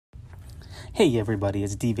Hey everybody,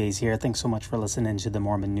 it's Unveils here. Thanks so much for listening to the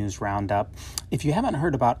Mormon News Roundup. If you haven't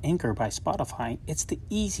heard about Anchor by Spotify, it's the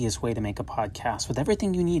easiest way to make a podcast with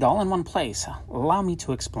everything you need all in one place. Allow me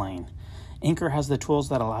to explain. Anchor has the tools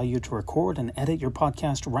that allow you to record and edit your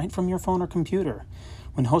podcast right from your phone or computer.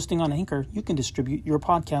 When hosting on Anchor, you can distribute your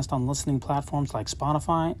podcast on listening platforms like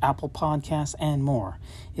Spotify, Apple Podcasts, and more.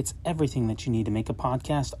 It's everything that you need to make a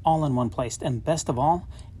podcast all in one place. And best of all,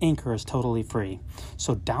 Anchor is totally free.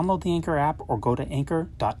 So download the Anchor app or go to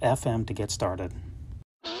anchor.fm to get started.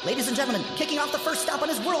 Ladies and gentlemen, kicking off the first stop on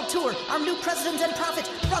his world tour, our new president and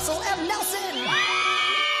prophet, Russell M. Nelson.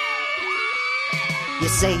 You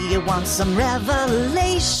say you want some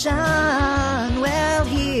revelation. Well,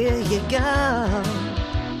 here you go.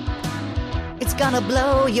 It's gonna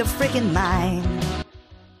blow your freaking mind.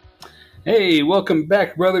 Hey, welcome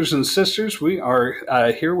back, brothers and sisters. We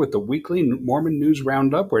are here with the weekly Mormon News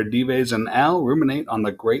Roundup, where Dives and Al ruminate on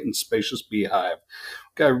the great and spacious beehive.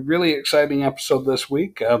 We've got a really exciting episode this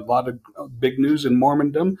week. A lot of big news in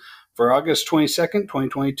Mormondom for August 22nd,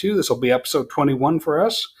 2022. This will be episode 21 for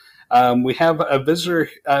us. We have a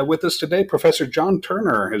visitor with us today. Professor John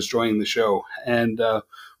Turner is joining the show, and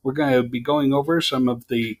we're going to be going over some of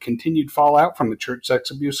the continued fallout from the church sex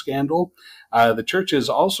abuse scandal. The church is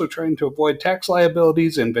also trying to avoid tax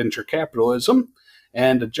liabilities and venture capitalism,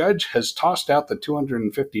 and a judge has tossed out the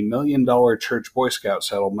 $250 million church Boy Scout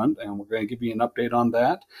settlement, and we're going to give you an update on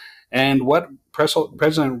that, and what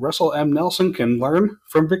President Russell M. Nelson can learn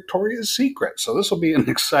from Victoria's Secret. So this will be an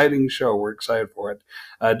exciting show. We're excited for it.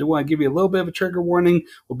 I do want to give you a little bit of a trigger warning.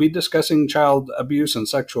 We'll be discussing child abuse and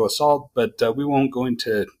sexual assault, but we won't go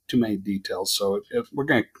into too many details, so we're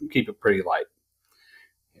going to keep it pretty light.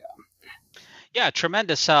 Yeah,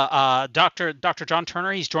 tremendous. Dr. John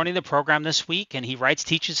Turner, he's joining the program this week, and he writes,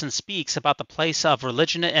 teaches, and speaks about the place of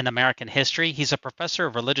religion in American history. He's a professor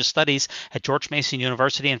of religious studies at George Mason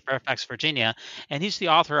University in Fairfax, Virginia, and he's the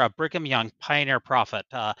author of Brigham Young, Pioneer Prophet.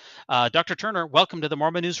 Dr. Turner, welcome to the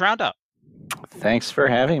Mormon News Roundup. Thanks for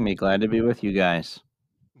having me. Glad to be with you guys.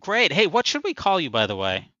 Great. Hey, what should we call you, by the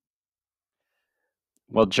way?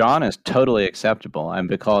 Well, John is totally acceptable. I've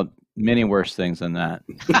been called many worse things than that.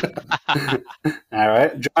 All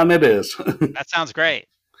right, John, it is. That sounds great.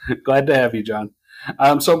 Glad to have you, John.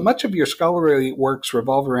 So much of your scholarly works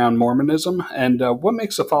revolve around Mormonism, and what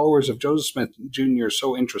makes the followers of Joseph Smith Jr.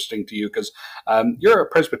 so interesting to you? Because you're a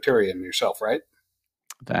Presbyterian yourself, right?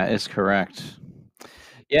 That is correct.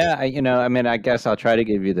 Yeah, I guess I'll try to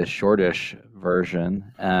give you the shortish version.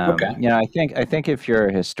 Okay. I think if you're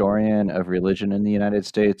a historian of religion in the United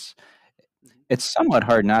States, it's somewhat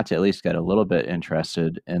hard not to at least get a little bit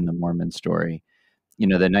interested in the Mormon story. The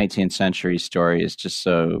 19th century story is just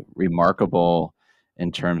so remarkable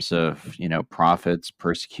in terms of, prophets,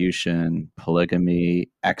 persecution, polygamy,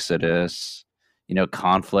 exodus,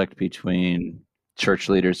 conflict between church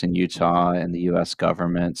leaders in Utah and the U.S.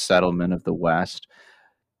 government, settlement of the West.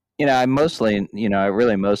 I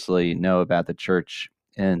really mostly know about the church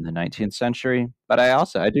in the 19th century, but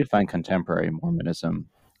I do find contemporary Mormonism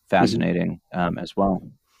fascinating as well.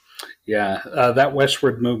 Yeah, that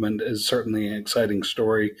westward movement is certainly an exciting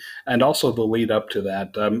story, and also the lead up to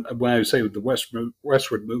that. When I say the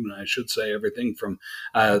westward movement, I should say everything from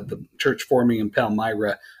the church forming in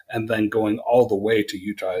Palmyra and then going all the way to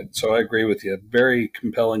Utah. So I agree with you. Very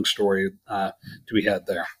compelling story to be had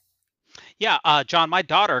there. Yeah, John, my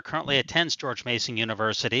daughter currently attends George Mason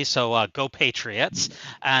University, so go Patriots.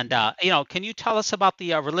 And, can you tell us about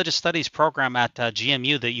the religious studies program at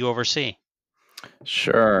GMU that you oversee?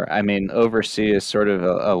 Sure. I mean, oversee is sort of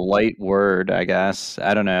a light word, I guess.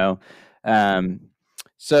 I don't know.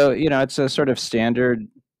 It's a sort of standard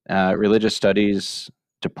religious studies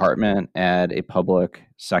department at a public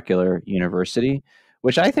secular university,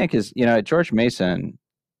 which I think is, at George Mason,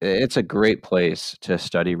 it's a great place to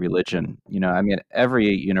study religion. Every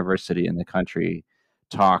university in the country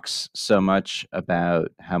talks so much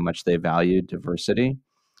about how much they value diversity,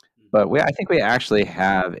 but I think we actually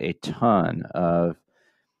have a ton of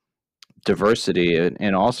diversity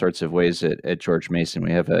in all sorts of ways at George Mason.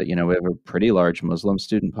 We have a pretty large Muslim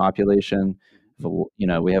student population.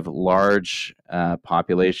 We have large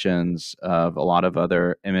populations of a lot of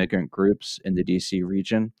other immigrant groups in the DC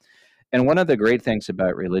region. And one of the great things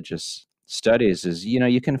about religious studies is,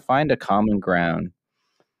 you can find a common ground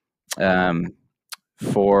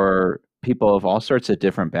for people of all sorts of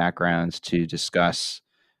different backgrounds to discuss,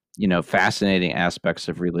 fascinating aspects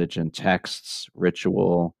of religion, texts,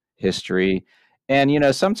 ritual, history. And,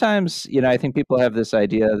 sometimes, I think people have this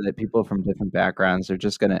idea that people from different backgrounds are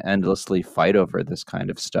just going to endlessly fight over this kind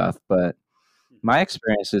of stuff. But my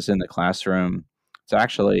experiences in the classroom, it's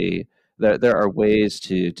actually there are ways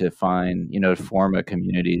to find, to form a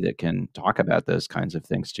community that can talk about those kinds of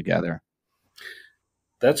things together.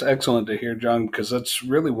 That's excellent to hear, John, because that's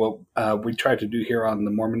really what we try to do here on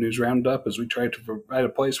the Mormon News Roundup is we try to provide a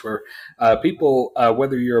place where people,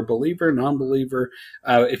 whether you're a believer, non-believer,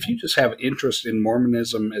 if you just have interest in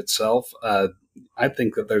Mormonism itself, I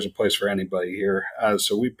think that there's a place for anybody here.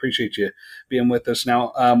 So we appreciate you being with us.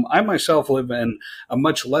 Now, I myself live in a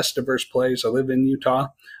much less diverse place. I live in Utah,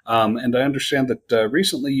 and I understand that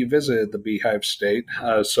recently you visited the Beehive State.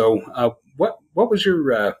 What was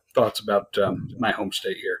your thoughts about my home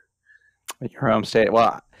state here? Your home state?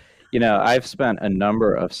 Well, I've spent a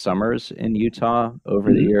number of summers in Utah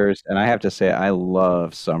over the years, and I have to say I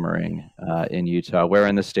love summering in Utah. Where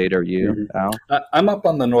in the state are you, Al? I'm up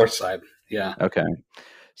on the north side. Yeah. Okay.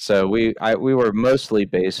 So we were mostly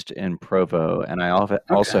based in Provo, and I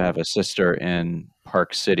also have a sister in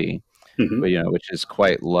Park City, which is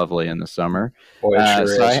quite lovely in the summer. Boy, it sure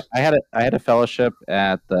so is. I had a fellowship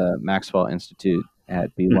at the Maxwell Institute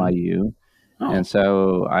at BYU, and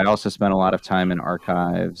so I also spent a lot of time in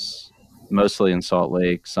archives, mostly in Salt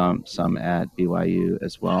Lake, some at BYU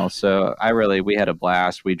as well. So we had a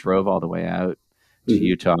blast. We drove all the way out to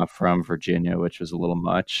Utah from Virginia, which was a little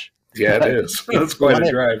much. Yeah, it is. That's quite a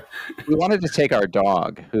drive. We wanted to take our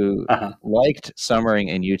dog, who liked summering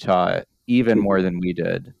in Utah even more than we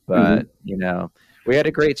did. But, we had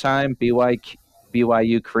a great time.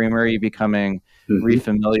 BYU Creamery becoming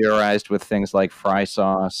refamiliarized with things like fry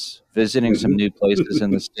sauce, visiting some new places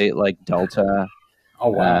in the state like Delta.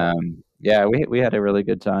 Oh, wow. We had a really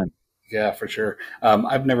good time. Yeah, for sure.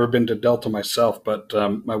 I've never been to Delta myself, but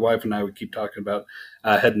my wife and I would keep talking about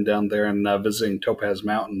heading down there and visiting Topaz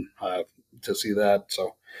Mountain to see that.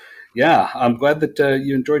 So, yeah, I'm glad that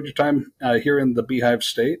you enjoyed your time here in the Beehive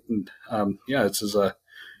State. And this is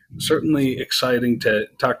certainly exciting to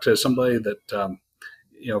talk to somebody that,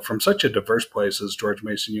 from such a diverse place as George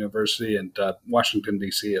Mason University and Washington,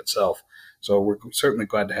 D.C. itself. So we're certainly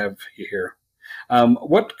glad to have you here.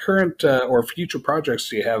 What current or future projects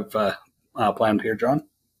do you have planned here, John?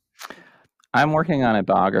 I'm working on a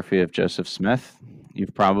biography of Joseph Smith.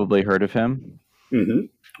 You've probably heard of him.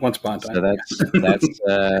 Once upon a time.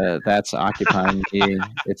 So that's occupying me.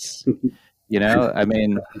 It's, he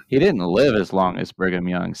didn't live as long as Brigham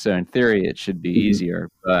Young, so in theory it should be easier,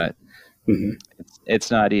 but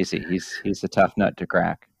it's not easy. He's a tough nut to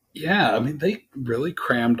crack. Yeah, they really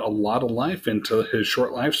crammed a lot of life into his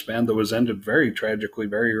short lifespan that was ended very tragically,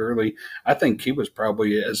 very early. I think he was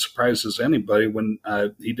probably as surprised as anybody when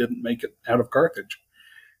he didn't make it out of Carthage.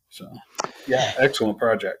 So, yeah, excellent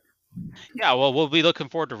project. Yeah, well, we'll be looking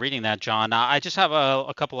forward to reading that, John. I just have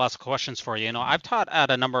a couple last questions for you. I've taught at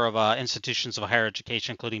a number of institutions of higher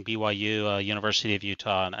education, including BYU, University of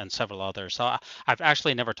Utah, and several others. So I've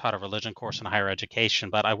actually never taught a religion course in higher education,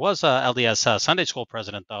 but I was LDS Sunday school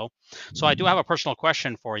president, though. So I do have a personal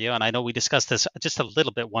question for you, and I know we discussed this just a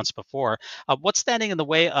little bit once before. What's standing in the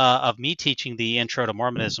way of me teaching the Intro to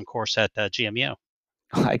Mormonism course at GMU?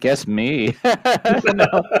 I guess me. But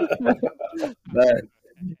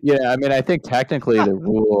I think technically the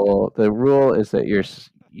rule is that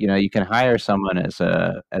you can hire someone as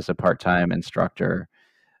a part-time instructor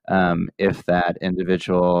if that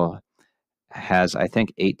individual has, I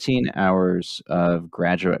think, 18 hours of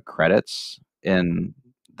graduate credits in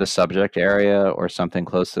the subject area or something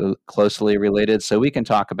closely related. So we can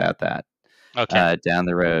talk about that down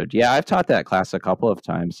the road. Yeah, I've taught that class a couple of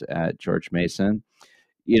times at George Mason.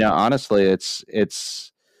 Honestly, it's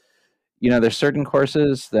there's certain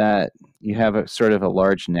courses that you have a sort of a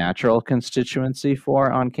large natural constituency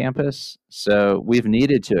for on campus. So we've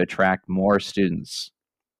needed to attract more students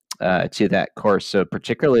to that course. So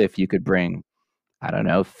particularly if you could bring,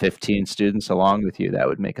 15 students along with you, that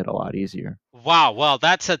would make it a lot easier. Wow. Well,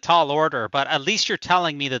 that's a tall order, but at least you're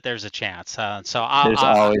telling me that there's a chance. There's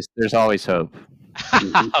always hope.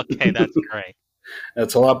 Okay, that's great.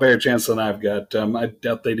 That's a lot better chance than I've got. I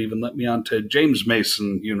doubt they'd even let me on to James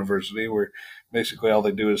Mason University, where basically all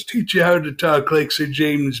they do is teach you how to talk like Sir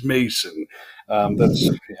James Mason. That's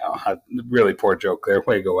a really poor joke there.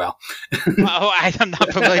 Way to go, Al. I'm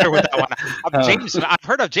not familiar with that one. I've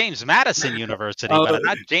heard of James Madison University, but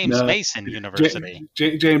not James Mason University.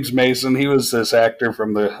 James Mason, he was this actor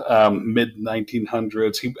from the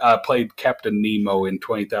mid-1900s. He played Captain Nemo in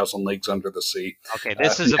 20,000 Leagues Under the Sea. Okay,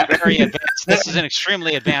 this is a very advanced. This is an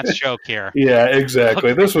extremely advanced joke here. Yeah,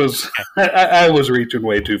 exactly. Okay. This was I was reaching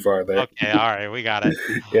way too far there. Okay, all right, we got it.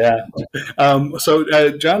 Yeah.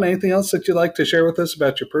 So, John, anything else that you'd like to share with us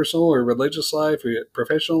about your personal or religious life or your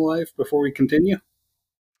professional life before we continue?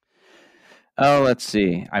 Oh, let's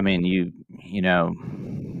see.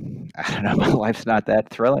 I don't know, my life's not that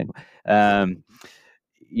thrilling.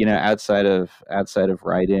 Outside of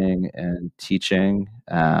writing and teaching,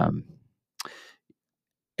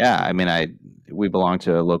 yeah, I mean, we belong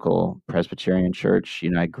to a local Presbyterian church.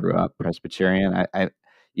 I grew up Presbyterian.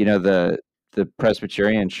 The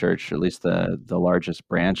Presbyterian church, or at least the largest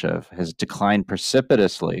branch of, has declined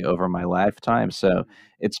precipitously over my lifetime. So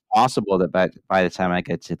it's possible that by the time I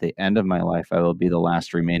get to the end of my life, I will be the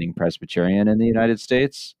last remaining Presbyterian in the United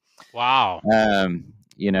States. Wow.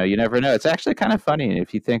 You never know. It's actually kind of funny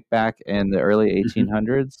if you think back in the early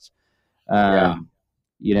 1800s. Yeah.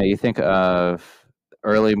 You think of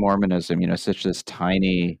early Mormonism, such this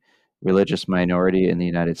tiny religious minority in the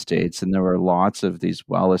United States, and there were lots of these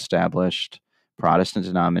well-established Protestant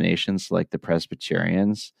denominations like the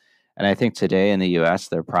Presbyterians. And I think today in the U.S.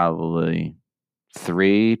 there are probably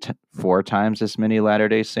 4 times as many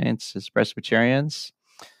Latter-day Saints as Presbyterians.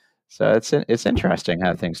 So it's interesting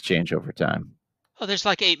how things change over time. Oh, there's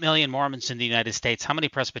like 8 million Mormons in the United States. How many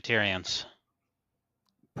Presbyterians?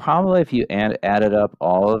 Probably if you added up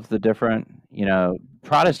all of the different,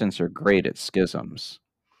 Protestants are great at schisms.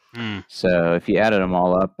 So if you added them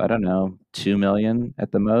all up, I don't know, 2 million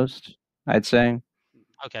at the most, I'd say.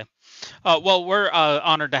 Okay. Well, we're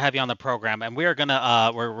honored to have you on the program, and we're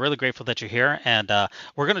really grateful that you're here, and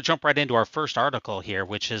we're gonna jump right into our first article here,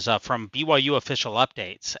 which is from BYU Official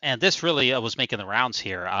Updates, and this really was making the rounds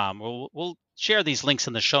here. We'll share these links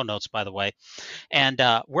in the show notes, by the way. And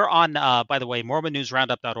we're on, by the way,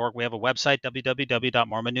 MormonNewsRoundup.org. We have a website,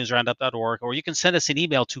 www.mormonnewsroundup.org, or you can send us an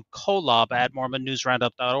email to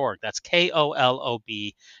kolob@mormonnewsroundup.org. That's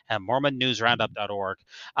KOLOB at mormonnewsroundup.org.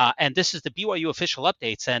 And this is the BYU official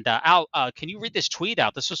updates. And Al, can you read this tweet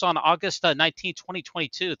out? This was on August 19,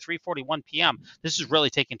 2022, 3:41 p.m. This is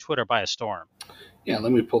really taking Twitter by a storm. Yeah,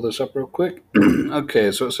 let me pull this up real quick.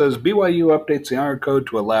 Okay, so it says BYU updates the honor code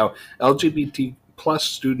to allow LGBT plus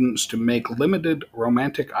students to make limited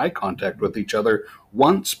romantic eye contact with each other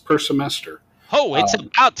once per semester. Oh, it's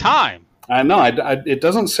about time. I know. It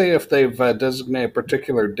doesn't say if they've designated a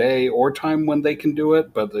particular day or time when they can do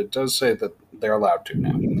it, but it does say that they're allowed to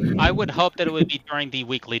now. I would hope that it would be during the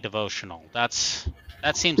weekly devotional. That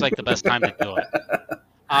seems like the best time to do it.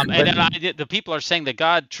 The people are saying that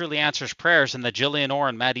God truly answers prayers, and that Jillian Orr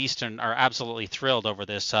and Matt Easton are absolutely thrilled over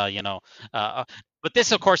this. But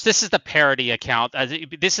this, of course, this is the parody account.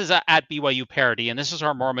 This is at BYU Parody, and this is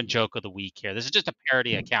our Mormon joke of the week here. This is just a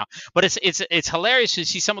parody account, but it's hilarious to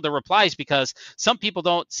see some of the replies, because some people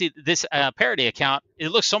don't see this parody account. It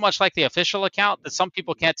looks so much like the official account that some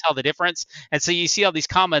people can't tell the difference, and so you see all these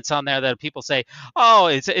comments on there that people say, "Oh,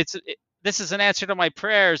 this is an answer to my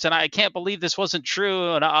prayers, and I can't believe this wasn't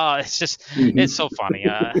true." And it's just, it's so funny.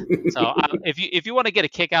 So if you want to get a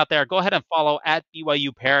kick out there, go ahead and follow at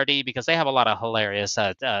BYU Parody, because they have a lot of hilarious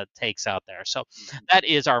takes out there. So that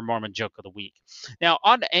is our Mormon joke of the week. Now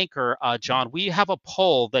on Anchor, John, we have a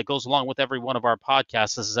poll that goes along with every one of our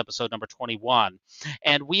podcasts. This is episode number 21,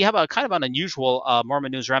 and we have a kind of an unusual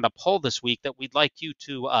Mormon News Roundup poll this week that we'd like you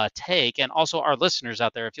to take, and also our listeners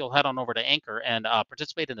out there, if you'll head on over to Anchor and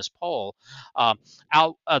participate in this poll.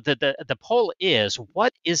 The poll is: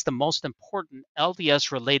 what is the most important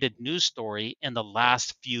LDS related news story in the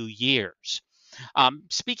last few years?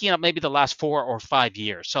 Speaking of maybe the last 4 or 5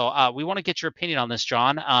 years. So we want to get your opinion on this,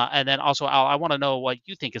 John. And then also, Al, I want to know what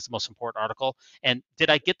you think is the most important article. And did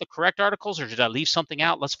I get the correct articles, or did I leave something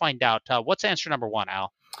out? Let's find out. What's answer number 1,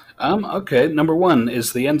 Al? Okay, number 1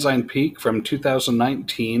 is the Ensign Peak from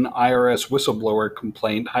 2019 IRS whistleblower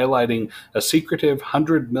complaint highlighting a secretive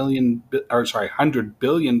 $100 billion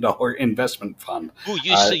investment fund. Ooh,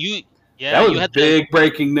 that was big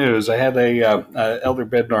breaking news. I had a Elder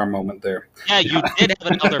Bednar moment there. Yeah, you did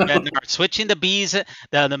have an Elder Bednar. Switching the bees,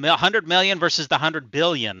 the 100 million versus the 100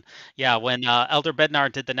 billion. Yeah, when Elder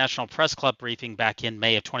Bednar did the National Press Club briefing back in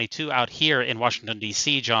May of 22 out here in Washington,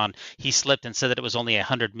 D.C., John, he slipped and said that it was only a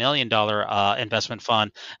 $100 million investment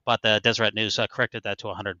fund, but the Deseret News corrected that to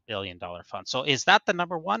a $100 billion fund. So is that the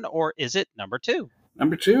number 1, or is it number 2?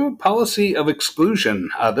 Number 2, policy of exclusion.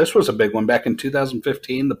 This was a big one back in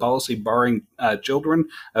 2015, the policy barring children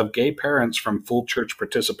of gay parents from full church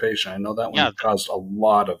participation. I know that one caused a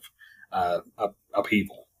lot of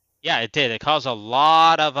upheaval. Yeah, it did. It caused a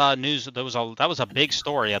lot of news. That was a big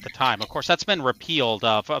story at the time. Of course, that's been repealed.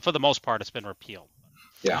 For the most part, it's been repealed.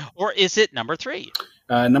 Yeah. Or is it number 3?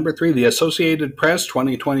 Number 3, the Associated Press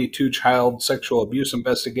 2022 Child Sexual Abuse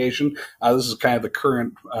Investigation. This is kind of the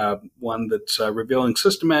current one that's revealing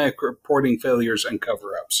systematic reporting failures and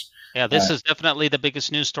cover-ups. Yeah, this is definitely the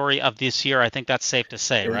biggest news story of this year. I think that's safe to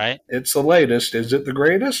say, right? It's the latest. Is it the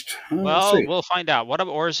greatest? Let's see. We'll find out.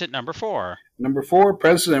 Or is it number 4? Number 4,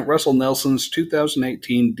 President Russell Nelson's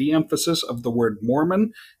 2018 de-emphasis of the word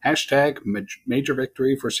Mormon, hashtag major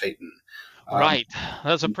victory for Satan. Right.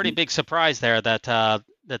 That was a pretty big surprise there that the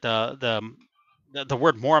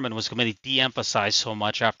word Mormon was going to be de-emphasized so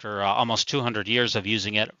much after almost 200 years of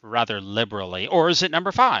using it rather liberally. Or is it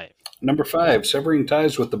number 5? Number 5, severing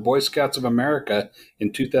ties with the Boy Scouts of America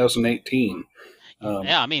in 2018.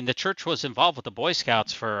 Yeah, I mean, the church was involved with the Boy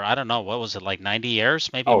Scouts for, I don't know, what was it, like 90 years,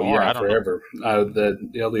 maybe more? Yeah, I don't forever. The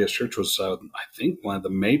LDS Church was, I think, one of the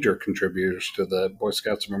major contributors to the Boy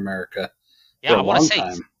Scouts of America for a long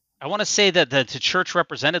time. I want to say that the church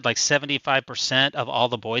represented like 75% of all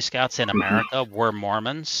the Boy Scouts in America were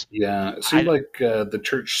Mormons. Yeah, it seemed like the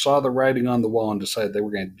church saw the writing on the wall and decided they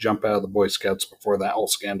were going to jump out of the Boy Scouts before that whole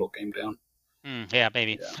scandal came down. Yeah,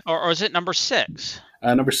 maybe. Yeah. Or is it number 6?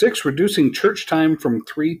 Number 6, reducing church time from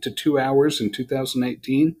 3 to 2 hours in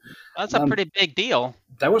 2018. That's a pretty big deal.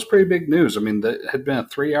 That was pretty big news. I mean, that had been a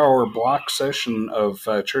 3-hour block session of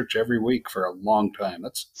church every week for a long time.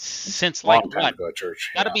 That's since a long time ago,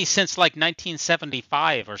 church. Got to be since like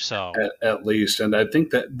 1975 or so. At least. And I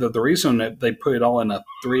think that the reason that they put it all in a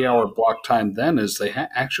 3-hour block time then is they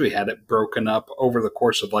actually had it broken up over the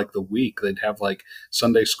course of like the week. They'd have like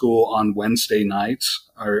Sunday school on Wednesday nights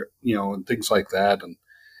or, and things like that. And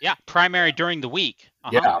yeah, primary during the week.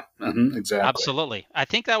 Yeah, exactly. Absolutely. I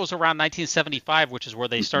think that was around 1975, which is where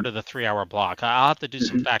they started the 3-hour block. I'll have to do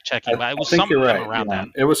some fact checking, but it was sometime around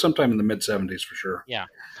then. It was sometime in the mid-70s for sure. Yeah.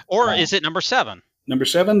 Or is it number 7? Number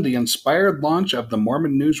 7, the inspired launch of the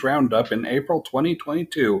Mormon News Roundup in April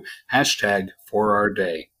 2022, hashtag for our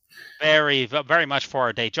day. Very, very much for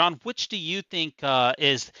our day. John, which do you think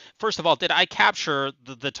is, first of all, did I capture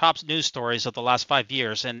the top news stories of the last 5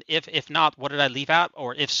 years? And if not, what did I leave out?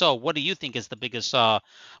 Or if so, what do you think is the biggest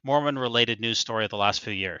Mormon-related news story of the last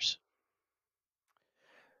few years?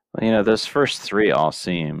 Well, those first 3 all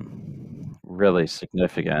seem really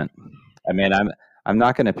significant. I mean, I'm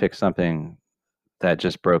not going to pick something that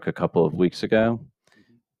just broke a couple of weeks ago.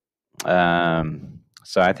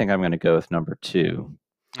 So I think I'm going to go with number 2.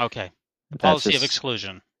 Okay. The policy of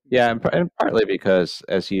exclusion. Yeah, and partly because,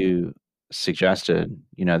 as you suggested,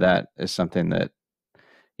 that is something that,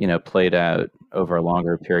 played out over a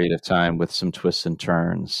longer period of time with some twists and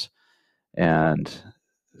turns. And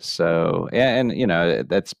so, and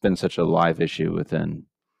that's been such a live issue within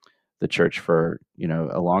the church for,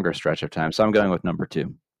 a longer stretch of time. So I'm going with number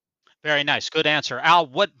 2. Very nice. Good answer. Al,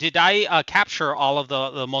 what did I capture all of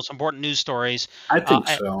the most important news stories? I think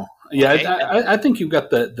so. Yeah, okay. I think you've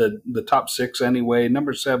got the top 6 anyway.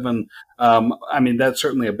 Number 7, I mean, that's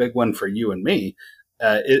certainly a big one for you and me.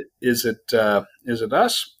 Is it us?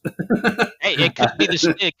 Hey, it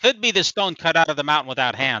could be the stone cut out of the mountain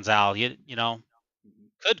without hands, Al.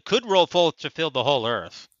 Could roll full to fill the whole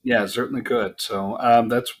earth. Yeah, certainly could. So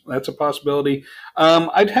that's a possibility.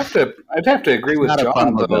 I'd have to agree with John. Not a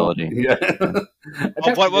probability. Yeah.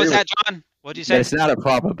 What was that, John? What did you say? It's not a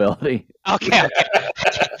probability. Okay.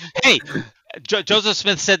 Hey, Joseph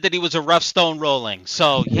Smith said that he was a rough stone rolling.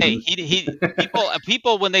 So hey,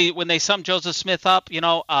 people when they summed Joseph Smith up,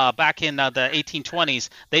 back in the 1820s,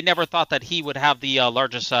 they never thought that he would have the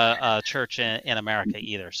largest church in America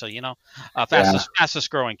either. So fastest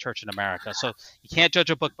growing church in America. So you can't judge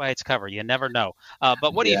a book by its cover. You never know.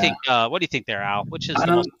 But what do you think? What do you think there, Al? Which is the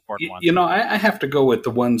most important one? I have to go with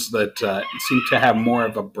the ones that seem to have more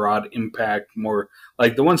of a broad impact, more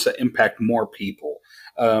like the ones that impact more people.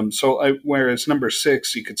 Whereas number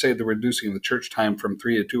 6, you could say the reducing of the church time from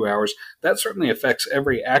 3 to 2 hours, that certainly affects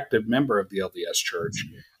every active member of the LDS Church.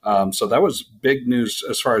 So that was big news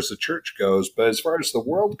as far as the church goes. But as far as the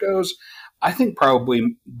world goes, I think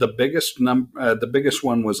probably the biggest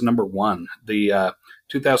one was number 1, the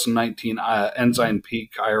 2019 Ensign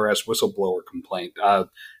Peak IRS whistleblower complaint,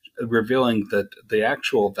 revealing that the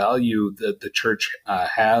actual value that the church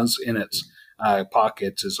has in its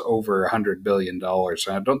pockets is over $100 billion. And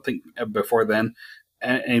I don't think before then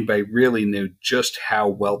anybody really knew just how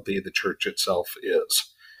wealthy the church itself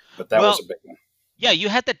is. But that was a big one. Yeah, you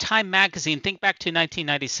had the Time magazine. Think back to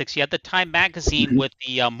 1996. You had the Time magazine with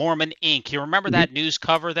the Mormon ink. You remember that news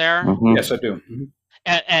cover there? Yes, I do.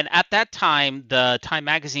 And at that time, the Time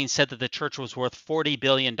magazine said that the church was worth $40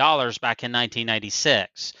 billion back in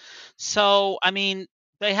 1996. So, I mean,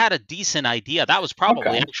 they had a decent idea. That was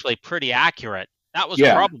probably actually pretty accurate. That was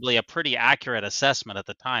Yeah. probably a pretty accurate assessment at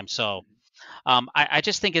the time. So I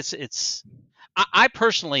just think I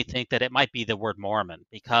personally think that it might be the word Mormon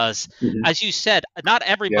because, Mhm. as you said, not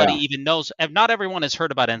everybody Yeah. even knows, not everyone has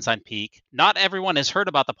heard about Ensign Peak. Not everyone has heard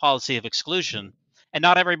about the policy of exclusion, and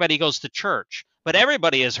not everybody goes to church. But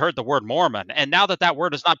everybody has heard the word Mormon. And now that that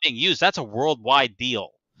word is not being used, that's a worldwide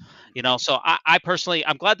deal. So I personally,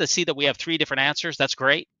 I'm glad to see that we have three different answers. That's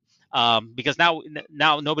great. Because now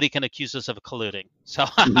nobody can accuse us of colluding. So,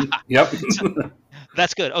 Yep. so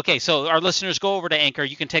that's good. Okay, so our listeners, go over to Anchor.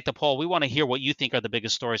 You can take the poll. We want to hear what you think are the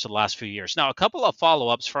biggest stories of the last few years. Now, a couple of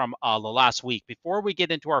follow-ups from the last week. Before we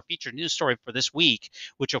get into our featured news story for this week,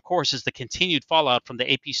 which of course is the continued fallout from the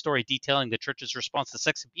AP story detailing the church's response to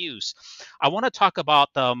sex abuse, I want to talk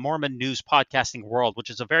about the Mormon news podcasting world,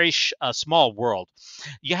 which is a very small world.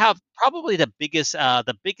 You have probably the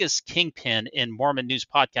biggest kingpin in Mormon news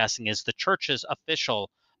podcasting is the church's official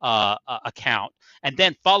account, and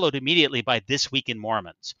then followed immediately by This Week in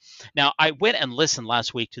Mormons. Now, I went and listened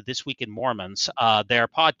last week to This Week in Mormons, their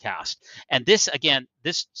podcast, and this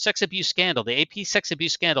sex abuse scandal, the AP sex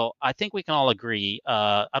abuse scandal, I think we can all agree.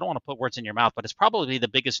 I don't want to put words in your mouth, but it's probably the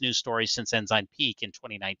biggest news story since Ensign Peak in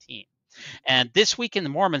 2019. And This Week in the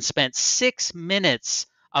Mormons spent 6 minutes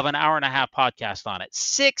of an hour and a half podcast on it.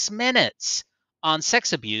 6 minutes on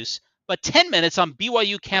sex abuse, but 10 minutes on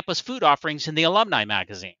BYU campus food offerings in the alumni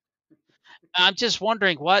magazine. I'm just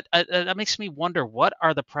wondering that makes me wonder what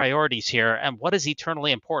are the priorities here and what is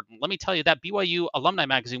eternally important. Let me tell you that BYU alumni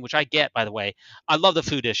magazine, which I get, by the way, I love the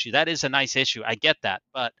food issue. That is a nice issue. I get that.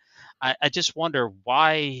 But I just wonder,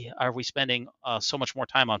 why are we spending so much more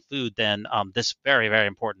time on food than this very, very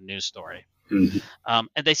important news story? Mhm.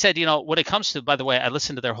 And they said, when it comes to, by the way, I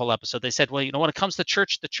listened to their whole episode. They said, well, when it comes to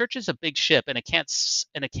church, the church is a big ship and it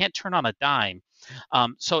can't turn on a dime.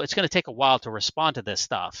 So it's going to take a while to respond to this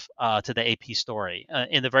stuff, to the AP story,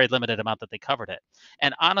 in the very limited amount that they covered it.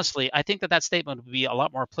 And honestly, I think that statement would be a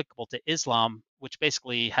lot more applicable to Islam, which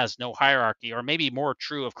basically has no hierarchy, or maybe more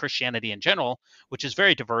true of Christianity in general, which is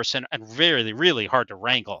very diverse and really, really hard to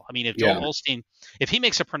wrangle. I mean, if Yeah. Joel Osteen, if he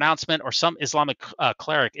makes a pronouncement or some Islamic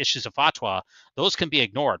cleric issues a fatwa, those can be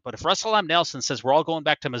ignored. But if Russell M. Nelson says we're all going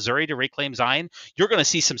back to Missouri to reclaim Zion, you're going to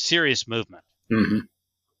see some serious movement. hmm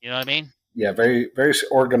You know what I mean? Yeah, very, very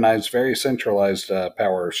organized, very centralized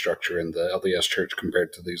power structure in the LDS Church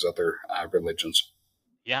compared to these other religions.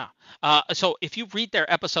 Yeah. So if you read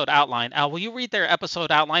their episode outline, Al, will you read their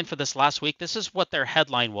episode outline for this last week? This is what their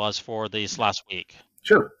headline was for this last week.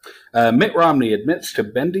 Sure. Mitt Romney admits to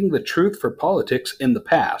bending the truth for politics in the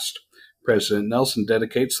past. President Nelson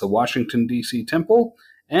dedicates the Washington, D.C. temple,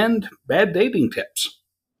 and bad dating tips.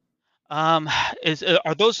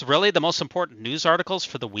 Are those really the most important news articles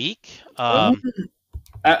for the week? I'll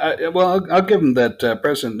give him that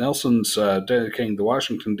President Nelson's dedicating the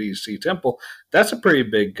Washington, D.C. temple. That's a pretty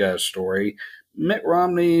big story. Mitt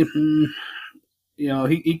Romney,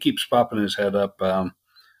 he keeps popping his head up.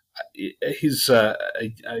 He's a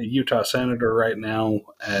Utah senator right now,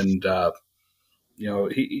 and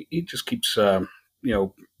he just keeps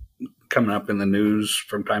coming up in the news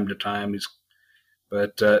from time to time.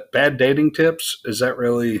 But bad dating tips, is that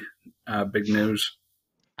really big news?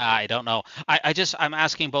 I don't know. I'm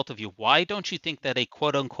asking both of you, why don't you think that a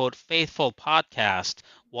quote unquote faithful podcast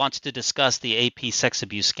wants to discuss the AP sex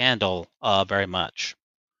abuse scandal very much?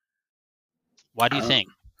 Why do you think?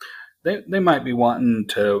 They might be wanting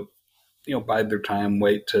to bide their time,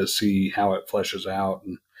 wait to see how it fleshes out,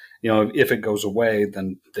 and if it goes away,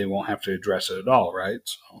 then they won't have to address it at all, right?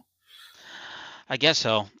 So. I guess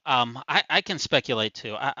so. I can speculate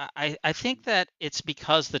too. I think that it's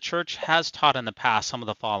because the church has taught in the past some of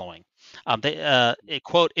the following.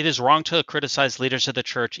 Quote, "It is wrong to criticize leaders of the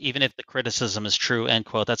church, even if the criticism is true," end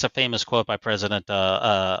quote. That's a famous quote by President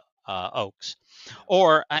Oaks.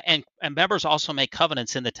 Or and members also make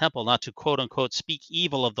covenants in the temple not to quote unquote speak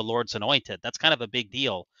evil of the Lord's anointed. That's kind of a big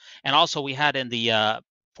deal. And also we had in the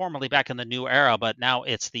formerly back in the New Era, but now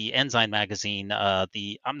it's the Ensign magazine. Not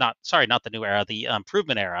the New Era, the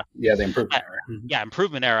Improvement Era. Yeah, the Improvement Era. Mm-hmm. Yeah,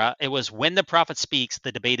 Improvement Era. It was when the prophet speaks,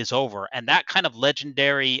 the debate is over, and that kind of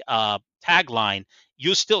legendary tagline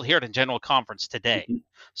you still hear it in General Conference today. Mm-hmm.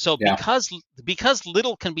 So yeah. because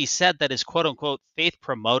little can be said that is quote unquote faith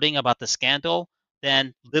promoting about the scandal,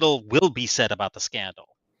 then little will be said about the scandal.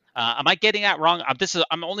 Am I getting that wrong?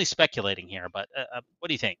 I'm only speculating here, but what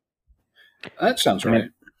do you think? That sounds right.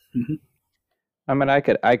 Mm-hmm. I mean, I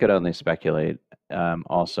could only speculate.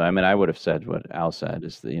 Also, I mean, I would have said what Al said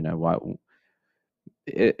is that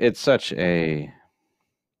it's such a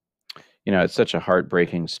it's such a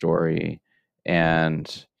heartbreaking story,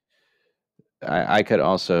 and I could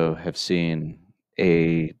also have seen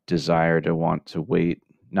a desire to want to wait,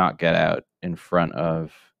 not get out in front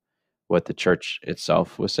of what the church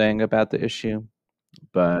itself was saying about the issue,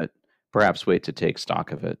 but perhaps wait to take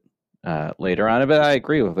stock of it later on. But I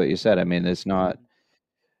agree with what you said. I mean, there's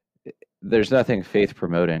nothing faith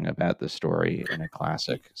promoting about the story in a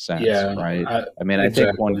classic sense, Yeah, right? I mean, I think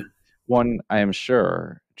exactly. one I am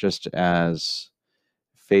sure, just as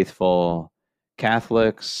faithful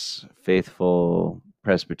Catholics, faithful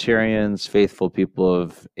Presbyterians, faithful people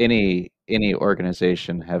of any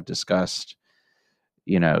organization have discussed,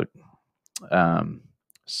 you know,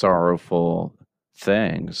 sorrowful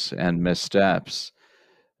things and missteps.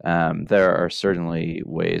 There are certainly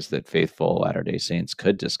ways that faithful Latter-day Saints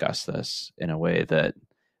could discuss this in a way that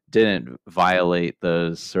didn't violate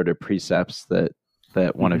those sort of precepts that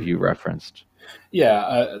one of you referenced.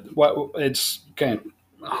 Yeah, it's kind of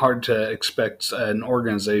hard to expect an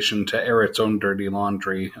organization to air its own dirty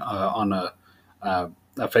laundry on a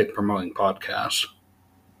faith promoting podcast.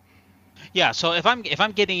 Yeah, so if I'm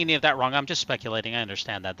getting any of that wrong, I'm just speculating. I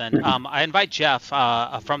understand that. Then I invite Jeff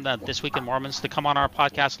from the This Week in Mormons to come on our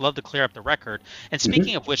podcast. Love to clear up the record. And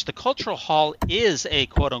speaking of which, the Cultural Hall is a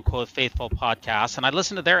quote unquote faithful podcast, and I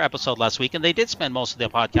listened to their episode last week, and they did spend most of their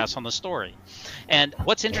podcast on the story. And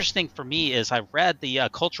what's interesting for me is I read the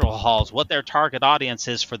Cultural Halls, what their target audience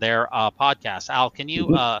is for their podcast. Al, can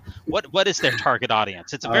you what is their target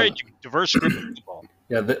audience? It's a very diverse group of people.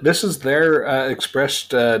 Yeah, this is their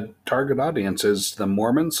expressed target audience is the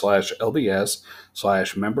Mormon /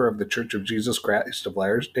 LDS / member of the Church of Jesus Christ of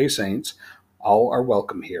Latter-day Saints. All are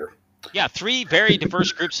welcome here. Yeah, three very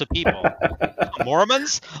diverse groups of people.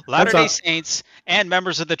 Mormons, Latter-day Saints, and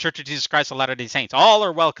members of the Church of Jesus Christ of Latter-day Saints. All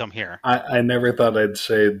are welcome here. I never thought I'd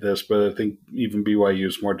say this, but I think even BYU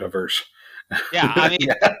is more diverse. Yeah, I mean,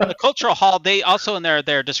 the Cultural Hall, they also in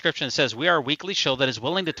their description says, we are a weekly show that is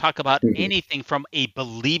willing to talk about anything from a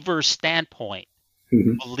believer standpoint.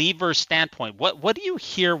 Believer standpoint. What do you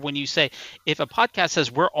hear when you say, if a podcast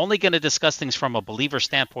says we're only going to discuss things from a believer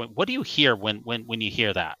standpoint, what do you hear when you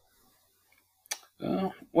hear that?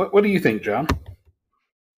 What do you think, John?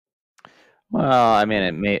 Well, I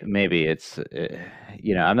mean, maybe it's,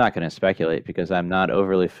 I'm not going to speculate because I'm not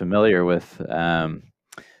overly familiar with the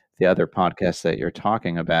other podcasts that you're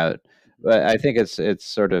talking about. But I think it's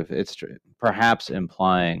perhaps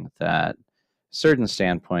implying that certain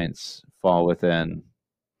standpoints fall within,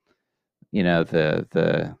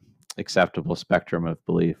 the acceptable spectrum of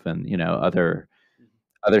belief, and other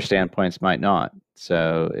standpoints might not.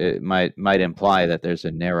 So it might imply that there's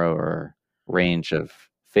a narrower range of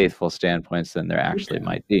faithful standpoints than there actually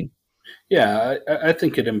might be. Yeah, I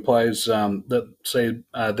think it implies that, say,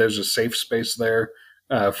 there's a safe space there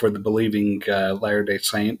for the believing Latter-day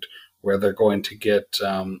Saint, where they're going to get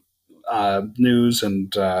news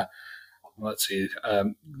and, the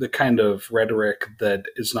kind of rhetoric that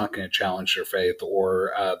is not going to challenge their faith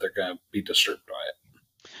or they're going to be disturbed by it.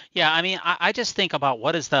 Yeah, I mean, I just think about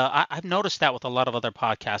I've noticed that with a lot of other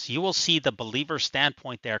podcasts. You will see the believer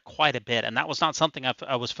standpoint there quite a bit, and that was not something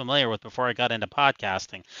I was familiar with before I got into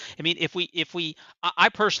podcasting. I mean, I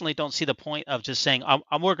personally don't see the point of just saying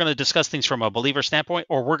we're going to discuss things from a believer standpoint,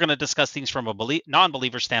 or we're going to discuss things from a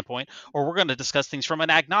non-believer standpoint, or we're going to discuss things from an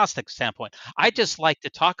agnostic standpoint. I just like to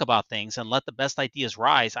talk about things and let the best ideas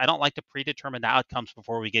rise. I don't like to predetermine the outcomes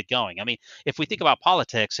before we get going. I mean, if we think about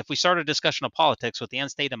politics, if we start a discussion of politics with the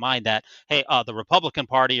end state in mind that, hey, the Republican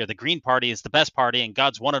Party or the Green Party is the best party and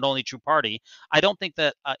God's one and only true party, I don't think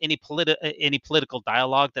that any political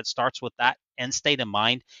dialogue that starts with that end state in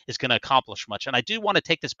mind is going to accomplish much. And I do want to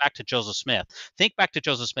take this back to Joseph Smith. Think back to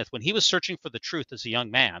Joseph Smith. When he was searching for the truth as a young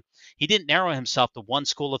man, he didn't narrow himself to one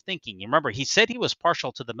school of thinking. You remember, he said he was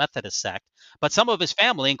partial to the Methodist sect, but some of his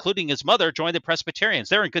family, including his mother, joined the Presbyterians.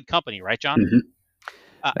 They're in good company, right, John?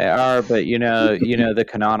 They are, but the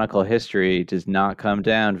canonical history does not come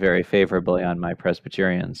down very favorably on my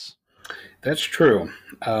Presbyterians. That's true.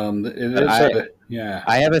 I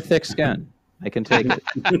have a thick skin. I can take it.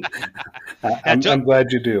 I'm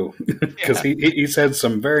glad you do, because he said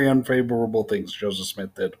some very unfavorable things. Joseph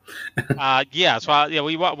Smith did. We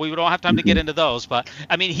don't have time to get into those, but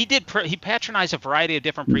I mean, he patronized a variety of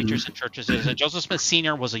different preachers and churches. And Joseph Smith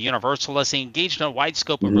Sr. was a universalist. He engaged in a wide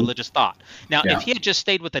scope of religious thought. Now, if he had just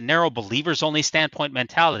stayed with the narrow believers-only standpoint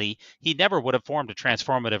mentality, he never would have formed a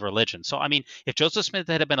transformative religion. So, I mean, if Joseph Smith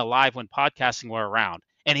had been alive when podcasting were around,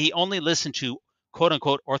 and he only listened to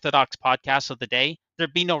quote-unquote orthodox podcasts of the day,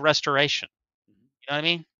 there'd be no restoration. You know what I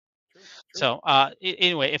mean? So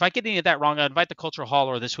anyway, if I get any of that wrong, I invite the Cultural Hall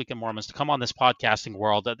or This Week in Mormons to come on this podcasting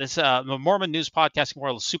world. The Mormon news podcasting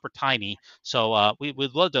world is super tiny, so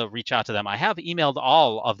we'd love to reach out to them. I have emailed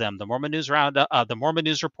all of them: the Mormon News Roundup, the Mormon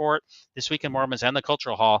News Report, This Week in Mormons, and the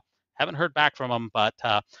Cultural Hall. Haven't heard back from them, but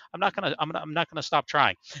I'm not gonna stop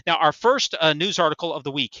trying. Now, our first news article of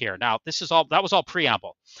the week here. Now, that was all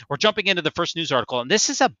preamble. We're jumping into the first news article, and this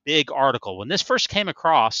is a big article. When this first came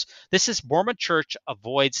across, this is Mormon Church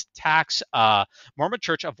avoids tax. Mormon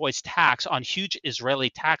Church avoids tax on huge Israeli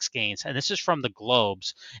tax gains, and this is from the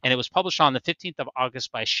Globes, and it was published on the 15th of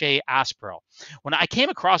August by Shay Asperill. When I came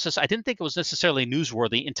across this, I didn't think it was necessarily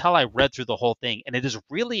newsworthy until I read through the whole thing, and it is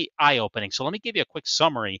really eye-opening. So let me give you a quick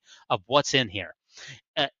summary of what's in here.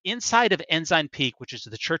 Inside of Ensign Peak, which is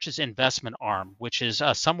the church's investment arm, which is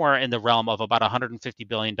somewhere in the realm of about $150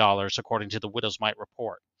 billion, according to the Widow's Mite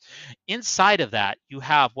report. Inside of that, you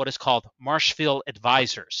have what is called Marshfield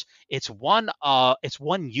Advisors. It's one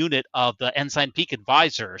unit of the Ensign Peak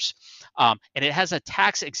Advisors, and it has a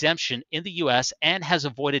tax exemption in the U.S. and has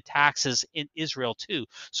avoided taxes in Israel too.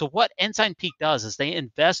 So what Ensign Peak does is they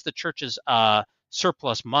invest the church's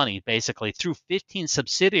surplus money basically through 15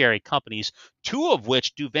 subsidiary companies, 2 of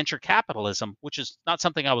which do venture capitalism, which is not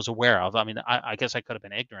something I was aware of. I mean, I guess I could have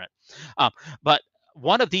been ignorant. But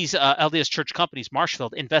one of these LDS Church companies,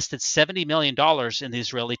 Marshfield, invested $70 million in the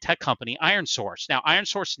Israeli tech company IronSource. Now,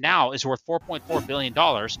 IronSource now is worth $4.4 billion,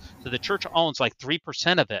 so the church owns like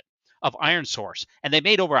 3% of it, of IronSource, and they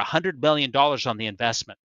made over $100 million on the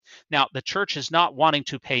investment. Now, the church is not wanting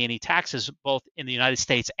to pay any taxes both in the United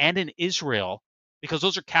States and in Israel, because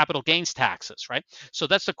those are capital gains taxes, right? So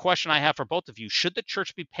that's the question I have for both of you. Should the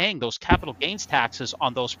church be paying those capital gains taxes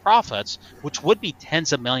on those profits, which would be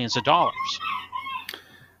tens of millions of dollars?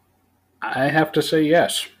 I have to say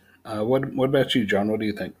yes. What about you, John? What do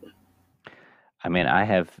you think? I mean,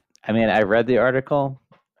 I read the article.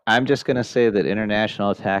 I'm just going to say that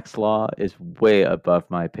international tax law is way above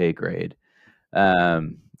my pay grade.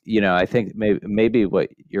 I think maybe what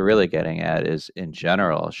you're really getting at is, in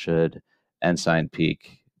general, should Ensign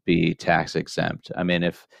Peak be tax exempt? I mean,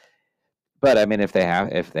 if they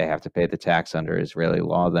have to pay the tax under Israeli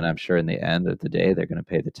law, then I'm sure in the end of the day they're going to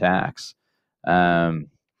pay the tax. I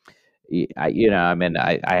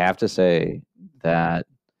have to say that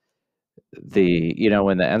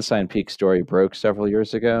when the Ensign Peak story broke several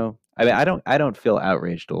years ago, I mean, I don't feel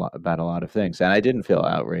outraged about a lot of things, and I didn't feel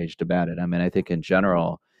outraged about it. I mean, I think in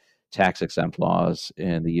general, tax exempt laws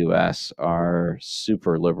in the U.S. are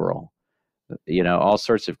super liberal. All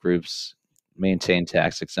sorts of groups maintain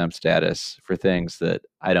tax exempt status for things that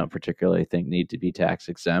I don't particularly think need to be tax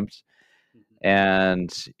exempt.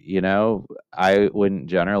 And, I wouldn't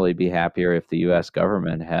generally be happier if the U.S.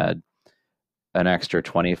 government had an extra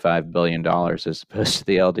 $25 billion as opposed to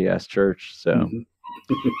the LDS Church. So,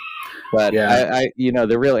 but yeah.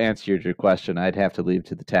 The real answer to your question, I'd have to leave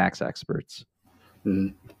to the tax experts. Mm-hmm.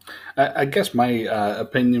 I guess my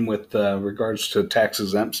opinion with regards to tax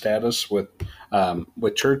exempt status with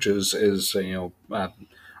churches is,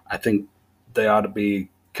 I think they ought to be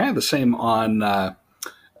kind of the same on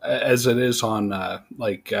as it is on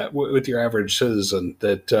with your average citizen.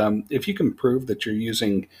 That if you can prove that you're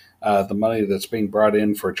using the money that's being brought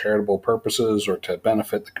in for charitable purposes or to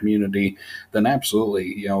benefit the community, then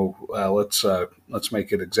absolutely, let's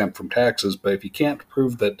make it exempt from taxes. But if you can't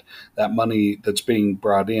prove that money that's being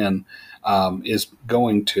brought in is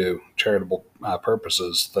going to charitable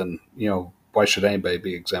purposes, then why should anybody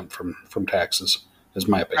be exempt from taxes? Is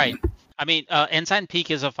my opinion. Right. I mean, Ensign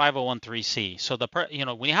Peak is a 501(c). So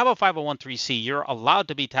when you have a 501(c), you're allowed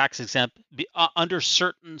to be tax exempt under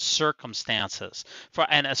certain circumstances.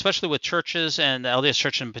 And especially with churches and the LDS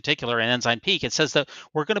Church in particular, and Ensign Peak, it says that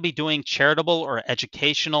we're going to be doing charitable or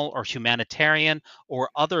educational or humanitarian or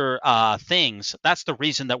other things. That's the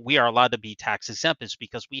reason that we are allowed to be tax exempt, is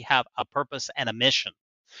because we have a purpose and a mission.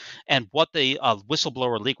 And what the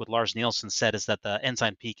whistleblower leak with Lars Nielsen said is that the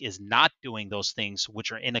Ensign Peak is not doing those things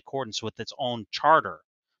which are in accordance with its own charter.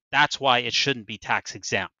 That's why it shouldn't be tax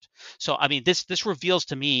exempt. So, I mean, this reveals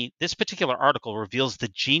to me, this particular article reveals the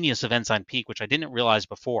genius of Ensign Peak, which I didn't realize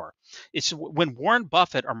before. It's when Warren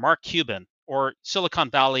Buffett or Mark Cuban or Silicon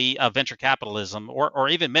Valley venture capitalism, or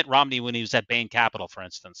even Mitt Romney when he was at Bain Capital, for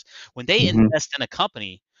instance, when they invest in a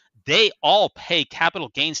company, they all pay capital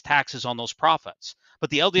gains taxes on those profits. But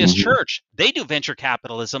the LDS Church, they do venture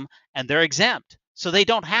capitalism and they're exempt. So they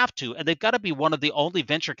don't have to. And they've got to be one of the only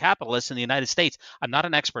venture capitalists in the United States. I'm not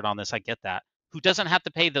an expert on this, I get that, who doesn't have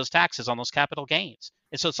to pay those taxes on those capital gains.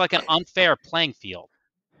 And so it's like an unfair playing field.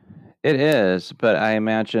 It is, but I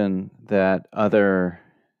imagine that other,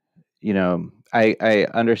 I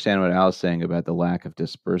understand what Al's saying about the lack of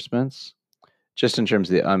disbursements. Just in terms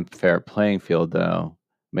of the unfair playing field, though,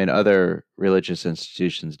 I mean, other religious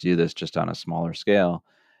institutions do this just on a smaller scale.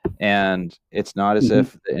 And it's not as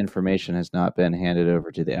if the information has not been handed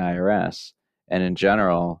over to the IRS. And in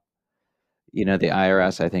general, the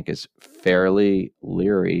IRS, I think, is fairly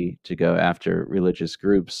leery to go after religious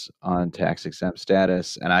groups on tax exempt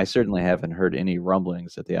status. And I certainly haven't heard any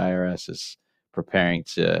rumblings that the IRS is preparing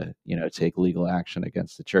to, take legal action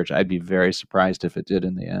against the church. I'd be very surprised if it did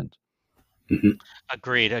in the end.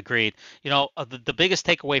 Agreed. The biggest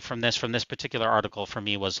takeaway from this particular article for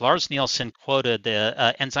me was Lars Nielsen quoted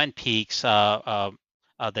the Ensign Peak's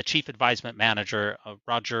the chief advisement manager,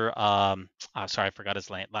 Roger. Sorry, I forgot his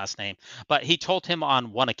last name, but he told him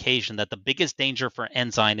on one occasion that the biggest danger for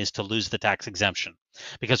Ensign is to lose the tax exemption,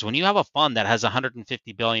 because when you have a fund that has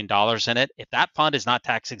 $150 billion in it, if that fund is not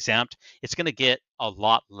tax exempt, it's going to get a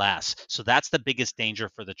lot less. So that's the biggest danger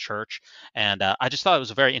for the church. And I just thought it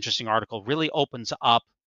was a very interesting article. Really opens up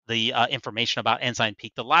the information about Ensign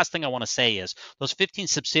Peak. The last thing I want to say is those 15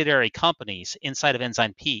 subsidiary companies inside of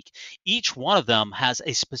Ensign Peak, each one of them has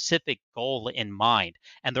a specific goal in mind,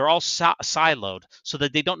 and they're all siloed so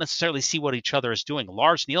that they don't necessarily see what each other is doing.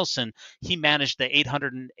 Lars Nielsen, he managed the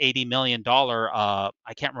 $880 million, I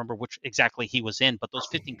can't remember which exactly he was in, but those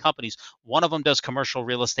 15 companies, one of them does commercial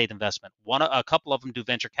real estate investment. A couple of them do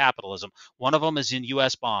venture capitalism. One of them is in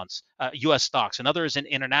U.S. bonds, U.S. stocks. Another is in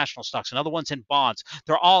international stocks. Another one's in bonds.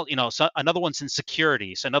 They're all, so another one's in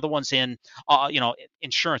securities. Another one's in,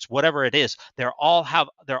 insurance, whatever it is. They all have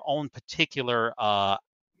their own particular, all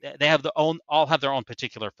have their own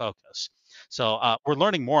particular focus. So we're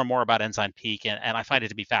learning more and more about Ensign Peak, and I find it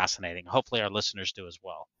to be fascinating. Hopefully our listeners do as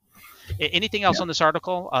well. Anything else on this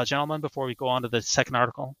article, gentlemen, before we go on to the second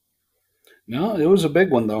article? No, it was a big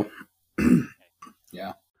one, though.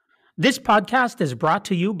 Yeah. This podcast is brought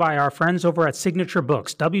to you by our friends over at Signature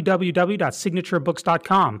Books,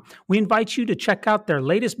 www.signaturebooks.com. We invite you to check out their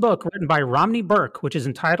latest book written by Romney Burke, which is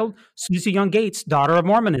entitled Susie Young Gates, Daughter of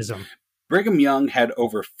Mormonism. Brigham Young had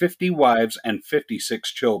over 50 wives and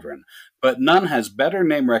 56 children, but none has better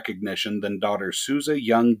name recognition than daughter Susie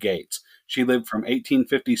Young Gates. She lived from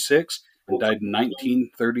 1856 and died in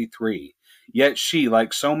 1933. Yet she,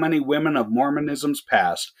 like so many women of Mormonism's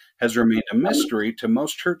past, has remained a mystery to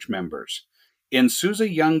most church members. In Susie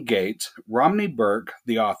Young Gates, Romney Burke,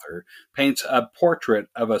 the author, paints a portrait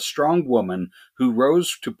of a strong woman who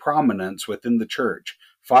rose to prominence within the church,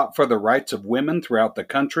 fought for the rights of women throughout the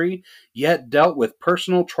country, yet dealt with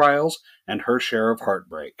personal trials and her share of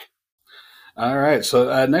heartbreak. All right,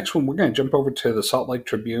 so next one, we're going to jump over to the Salt Lake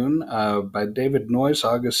Tribune by David Noyes,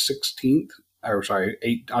 August 18th,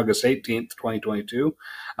 2022.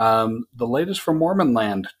 The latest from Mormon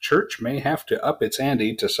land, church may have to up its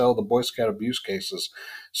ante to settle the Boy Scout abuse cases.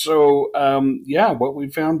 So, what we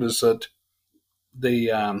found is that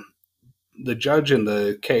the judge in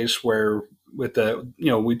the case where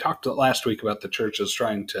we talked last week about the churches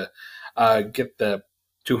trying to get the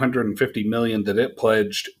 $250 million that it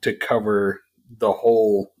pledged to cover the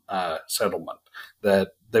whole settlement, that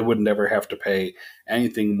they would never have to pay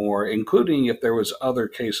anything more, including if there was other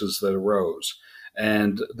cases that arose.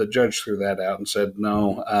 And the judge threw that out and said,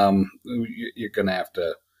 no, we're going to have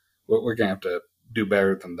to do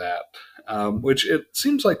better than that. Which it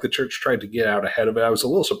seems like the church tried to get out ahead of it. I was a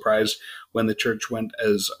little surprised when the church went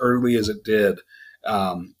as early as it did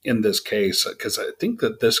in this case, because I think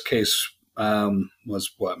that this case was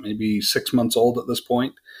maybe 6 months old at this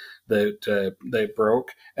point that they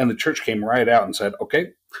broke, and the church came right out and said,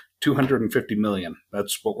 okay, $250 million.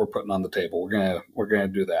 That's what we're putting on the table. We're gonna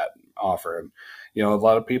do that offer. And a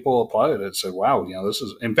lot of people applauded it. Said, "Wow, this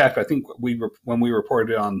is." In fact, I think when we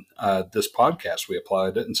reported on this podcast, we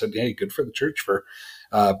applauded it and said, "Hey, good for the church for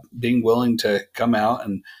being willing to come out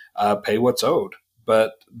and pay what's owed."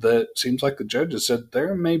 But it seems like the judges said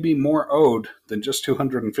there may be more owed than just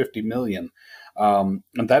 $250 million. And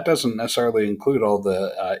that doesn't necessarily include all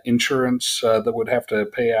the insurance that would have to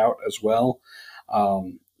pay out as well.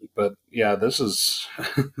 But yeah, this is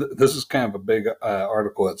kind of a big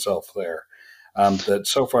article itself there. That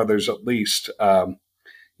so far there's at least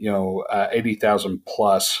 80,000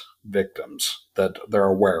 plus victims that they're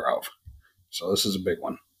aware of. So this is a big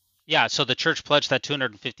one. Yeah, so the church pledged that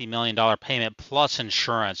 $250 million payment plus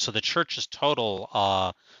insurance. So the church's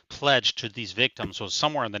total pledged to these victims was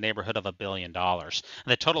somewhere in the neighborhood of $1 billion. And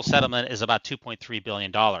the total settlement is about $2.3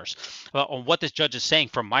 billion. Well, what this judge is saying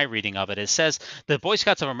from my reading of it, it says the Boy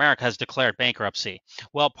Scouts of America has declared bankruptcy.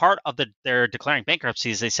 Well, part of their declaring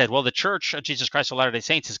bankruptcy is they said, well, the Church of Jesus Christ of Latter-day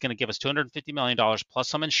Saints is going to give us $250 million plus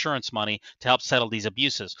some insurance money to help settle these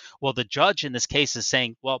abuses. Well, the judge in this case is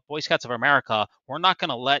saying, well, Boy Scouts of America, we're not going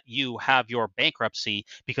to let you have your bankruptcy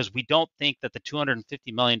because we don't think that the $250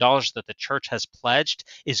 million that the church has pledged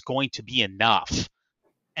is going to be enough.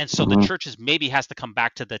 And so the churches maybe has to come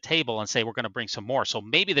back to the table and say, we're going to bring some more. So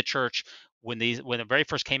maybe the church, when it very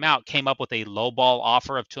first came out, came up with a lowball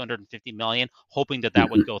offer of $250 million, hoping that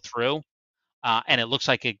would go through. And it looks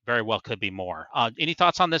like it very well could be more. Any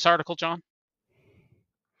thoughts on this article, John?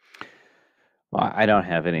 Well, I don't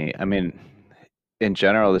have any. I mean, in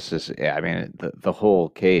general, this is, I mean, the whole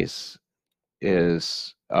case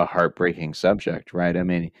is a heartbreaking subject, right? I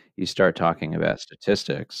mean, you start talking about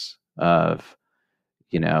statistics of,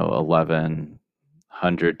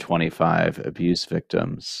 1,125 abuse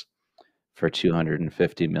victims for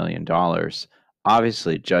 $250 million.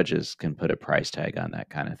 Obviously, judges can put a price tag on that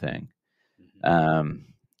kind of thing. I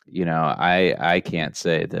can't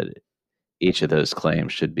say that each of those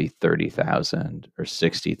claims should be 30,000 or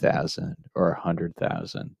 60,000 or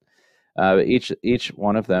 100,000. Each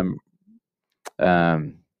one of them, at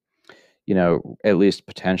least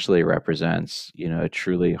potentially represents, a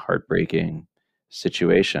truly heartbreaking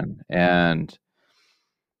situation. And,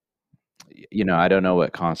 I don't know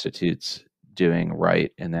what constitutes doing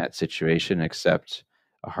right in that situation, except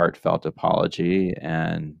a heartfelt apology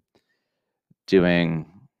and doing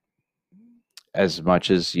as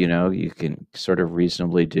much as, you can sort of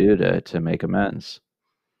reasonably do to make amends.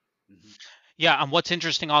 Yeah, and what's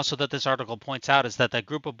interesting also that this article points out is that the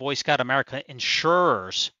group of Boy Scout America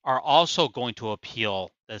insurers are also going to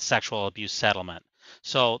appeal the sexual abuse settlement.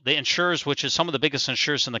 So the insurers, which is some of the biggest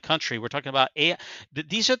insurers in the country, we're talking about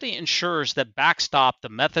these are the insurers that backstop the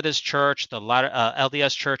Methodist Church, the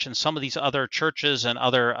LDS Church, and some of these other churches and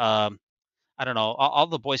other I don't know, all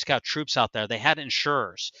the Boy Scout troops out there, they had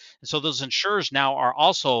insurers. And so those insurers now are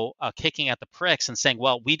also kicking at the pricks and saying,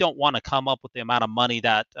 well, we don't want to come up with the amount of money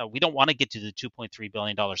that we don't want to get to the $2.3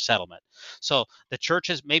 billion settlement. So the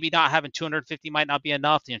churches maybe not having 250 might not be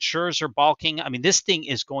enough. The insurers are balking. I mean, this thing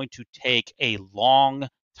is going to take a long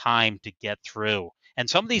time to get through. And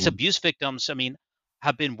some of these abuse victims, I mean,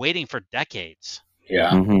 have been waiting for decades.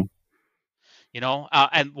 Yeah. Mm-hmm.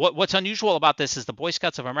 And what's unusual about this is the Boy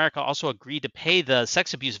Scouts of America also agreed to pay the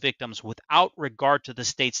sex abuse victims without regard to the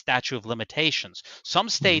state's statute of limitations. Some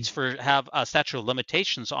states have a statute of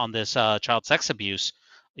limitations on this child sex abuse.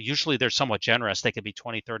 Usually they're somewhat generous. They could be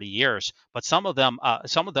 20, 30 years. But some of them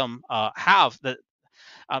have the.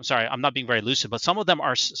 I'm sorry, I'm not being very lucid, but some of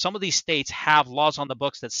these states have laws on the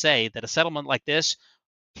books that say that a settlement like this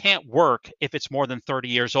can't work if it's more than 30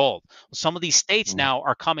 years old. Some of these states now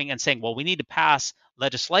are coming and saying, well, we need to pass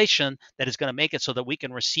legislation that is going to make it so that we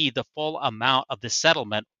can receive the full amount of this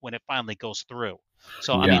settlement when it finally goes through.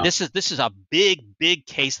 So, I mean, this is a big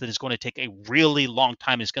case that is going to take a really long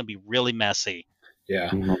time. It's going to be really messy. Yeah.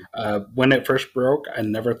 When it first broke, I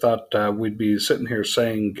never thought we'd be sitting here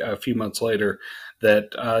saying a few months later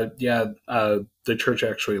that, the church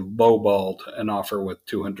actually lowballed an offer with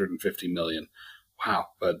 $250 million. Wow.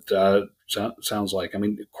 But sounds like, I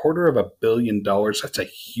mean, $250 million, that's a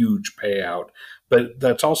huge payout. But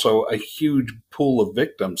that's also a huge pool of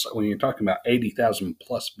victims when you're talking about 80,000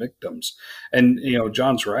 plus victims. And,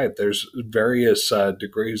 John's right. There's various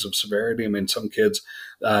degrees of severity. I mean, some kids,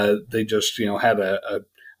 they just, had a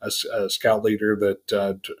scout leader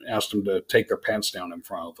that asked them to take their pants down in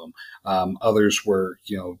front of them. Others were,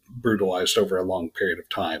 brutalized over a long period of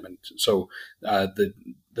time. And so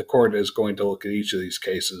the court is going to look at each of these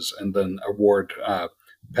cases and then award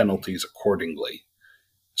penalties accordingly.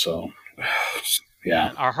 So,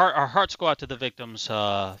 yeah. Our hearts go out to the victims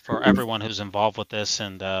for everyone who's involved with this,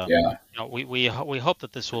 and we hope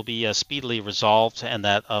that this will be speedily resolved, and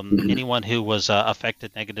that anyone who was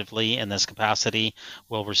affected negatively in this capacity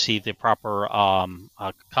will receive the proper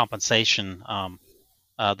compensation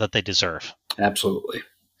that they deserve. Absolutely.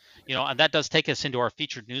 And that does take us into our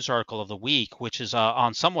featured news article of the week, which is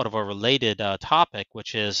on somewhat of a related topic,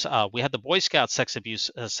 which is we had the Boy Scout sex abuse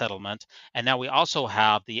settlement, and now we also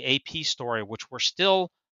have the AP story, which we're still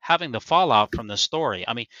having the fallout from the story.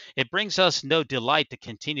 I mean, it brings us no delight to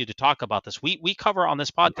continue to talk about this. We cover on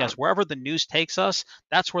this podcast, wherever the news takes us,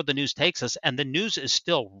 that's where the news takes us, and the news is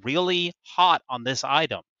still really hot on this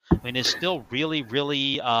item. I mean, it's still really,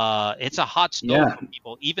 really, it's a hot stove for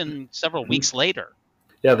people, even several weeks later.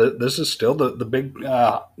 Yeah, this is still the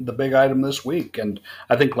big item this week, and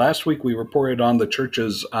I think last week we reported on the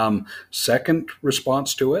church's second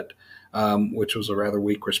response to it, which was a rather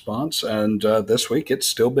weak response, and this week it's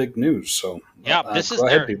still big news. So Yeah, this is go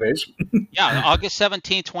ahead, their Debase. Yeah, August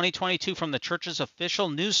 17, 2022, from the church's official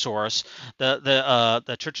news source,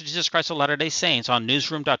 the Church of Jesus Christ of Latter-day Saints, on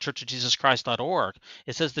newsroom.churchofjesuschrist.org.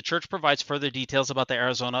 It says the church provides further details about the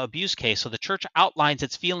Arizona abuse case. So the church outlines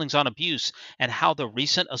its feelings on abuse and how the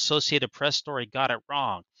recent Associated Press story got it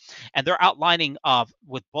wrong. And they're outlining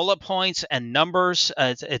with bullet points and numbers.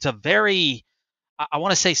 It's a very, I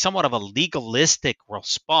want to say, somewhat of a legalistic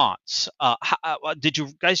response. Did you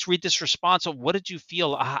guys read this response? Or what did you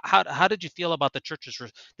feel? How did you feel about the church's?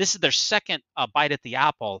 This is their second bite at the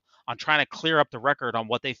apple on trying to clear up the record on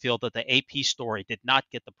what they feel that the AP story did not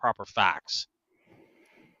get the proper facts.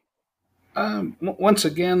 Once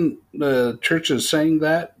again, the church is saying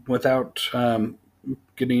that without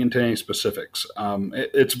getting into any specifics.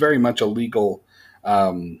 It's very much a legal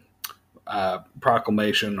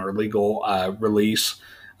proclamation or legal release,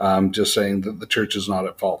 just saying that the church is not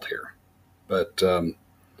at fault here, but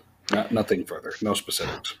nothing further, no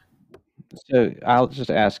specifics. So I'll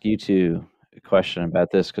just ask you two a question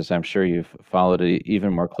about this, because I'm sure you've followed it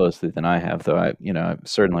even more closely than I have, though I've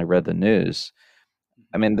certainly read the news.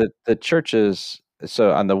 I mean, the churches.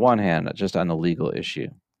 So on the one hand, just on the legal issue,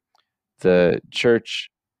 the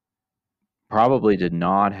church probably did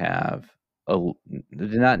not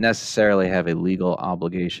necessarily have a legal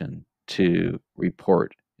obligation to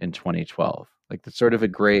report in 2012. Like, that's sort of a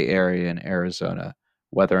gray area in Arizona,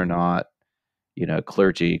 whether or not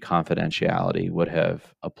clergy confidentiality would have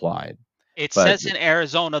applied. It But says in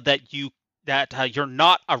Arizona that you're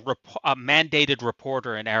not a mandated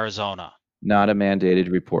reporter in Arizona. not a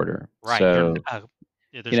mandated reporter. Right. So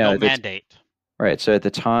there's no mandate. Right. So at the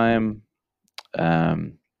time,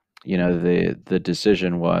 the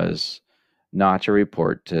decision was not to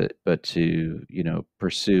report but to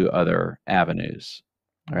pursue other avenues.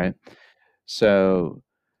 All right. So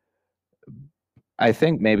I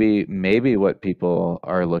think maybe what people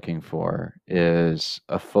are looking for is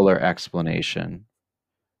a fuller explanation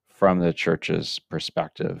from the church's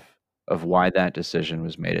perspective of why that decision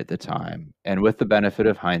was made at the time, and with the benefit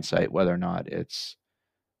of hindsight, whether or not it's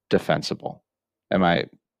defensible.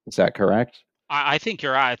 Is that correct? I think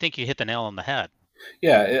you're right. I think you hit the nail on the head.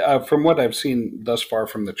 Yeah, from what I've seen thus far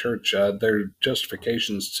from the church, their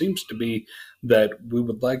justification seems to be that we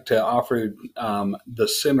would like to offer the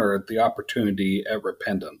sinner the opportunity at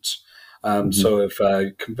repentance. So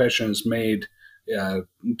if confession is made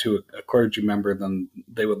to a clergy member, then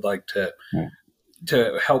they would like to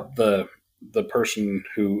help the person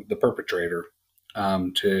the perpetrator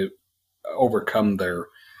to overcome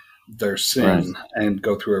their sin and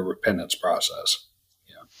go through a repentance process.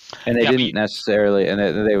 And they didn't necessarily,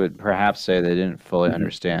 and they would perhaps say they didn't fully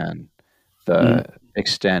understand the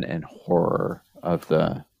extent and horror of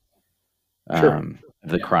the crime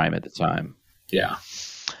at the time. Yeah.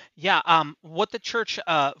 Yeah. What the church,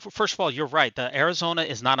 first of all, you're right. The Arizona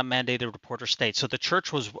is not a mandated reporter state. So the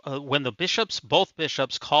church was, when both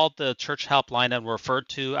bishops called the church helpline and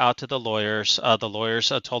referred out to the lawyers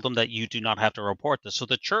told them that you do not have to report this. So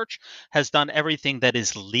the church has done everything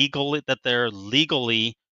that they're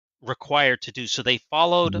legally required to do. So they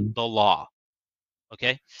followed the law.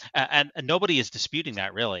 Okay. And nobody is disputing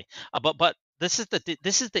that, really. But this is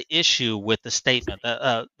the issue with the statement.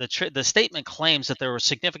 The statement claims that there were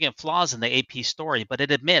significant flaws in the AP story, but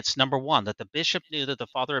it admits, number one, that the bishop knew that the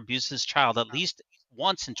father abused his child at least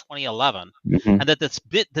once in 2011, and that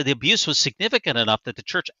the abuse was significant enough that the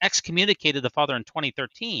church excommunicated the father in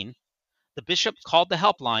 2013. The bishop called the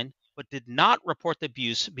helpline but did not report the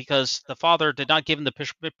abuse because the father did not give him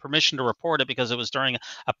the permission to report it because it was during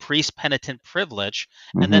a priest penitent privilege.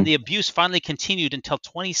 And then the abuse finally continued until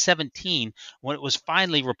 2017 when it was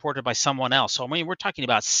finally reported by someone else. So, I mean, we're talking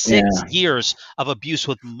about 6 years of abuse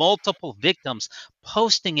with multiple victims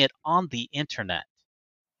posting it on the internet.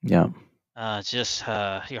 Yeah. Just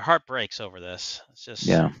your heart breaks over this. It's just,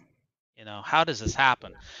 how does this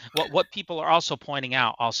happen? What people are also pointing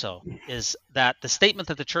out is that the statement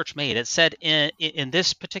that the church made, it said in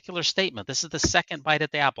this particular statement, this is the second bite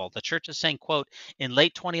at the apple. The church is saying, quote, in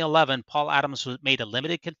late 2011, Paul Adams made a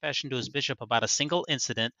limited confession to his bishop about a single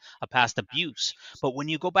incident of past abuse. But when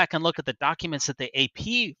you go back and look at the documents that the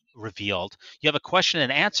AP revealed. You have a question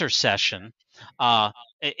and answer session. You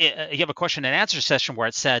have a question and answer session where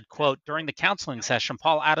it said, quote, during the counseling session,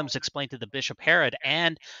 Paul Adams explained to the Bishop Herod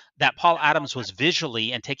and that Paul Adams was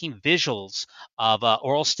visually and taking visuals of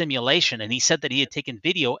oral stimulation. And he said that he had taken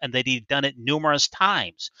video and that he'd done it numerous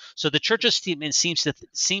times. So the church's statement seems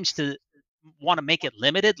to want to make it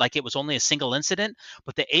limited, like it was only a single incident,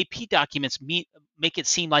 but the AP documents make it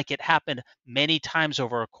seem like it happened many times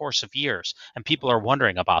over a course of years, and people are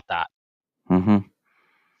wondering about that. Mm-hmm.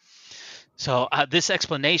 So this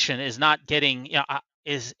explanation is not getting,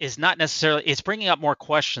 is not necessarily, it's bringing up more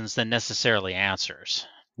questions than necessarily answers.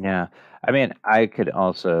 Yeah. I mean, I could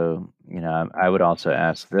also, I would also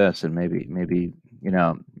ask this, and maybe, I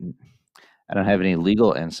don't have any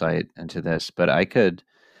legal insight into this, but I think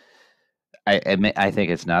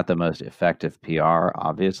it's not the most effective PR,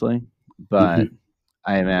 obviously, but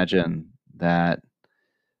I imagine that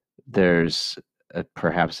there's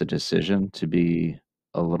perhaps a decision to be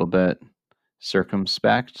a little bit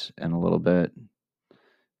circumspect and a little bit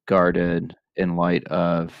guarded in light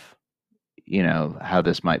of, how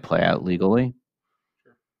this might play out legally.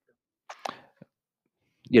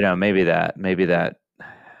 Maybe that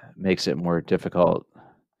makes it more difficult,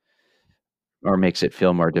 or makes it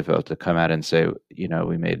feel more difficult to come out and say,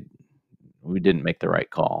 we didn't make the right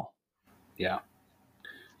call. Yeah.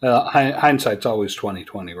 Hindsight's always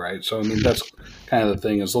 20/20, right? So I mean, that's kind of the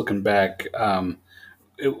thing, is looking back.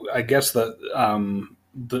 I guess that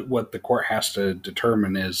what the court has to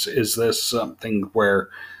determine is this something where,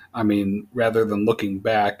 I mean, rather than looking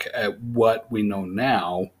back at what we know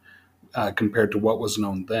now compared to what was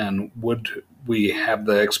known then, would we have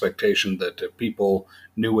the expectation that if people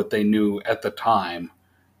knew what they knew at the time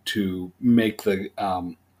to make the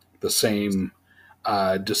same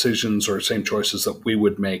decisions or same choices that we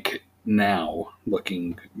would make now,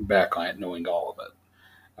 looking back on it, knowing all of it?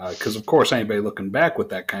 Because, of course, anybody looking back with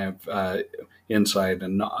that kind of insight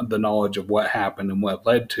and the knowledge of what happened and what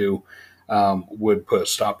led to would put a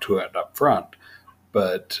stop to it up front.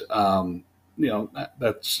 But,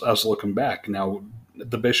 that's us looking back. Now,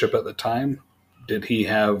 the bishop at the time, did he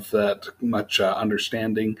have that much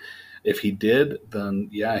understanding? If he did, then,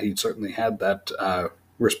 yeah, he certainly had that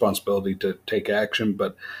responsibility to take action.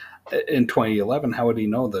 But in 2011, how would he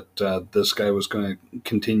know that this guy was going to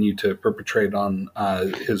continue to perpetrate on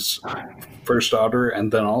his first daughter,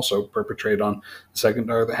 and then also perpetrate on the second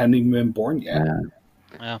daughter that hadn't even been born yet?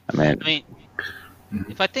 Yeah. I mean,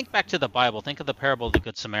 if I think back to the Bible, think of the parable of the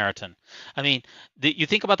Good Samaritan. I mean, you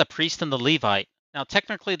think about the priest and the Levite. Now,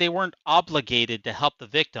 technically, they weren't obligated to help the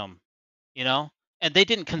victim, and they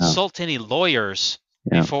didn't consult any lawyers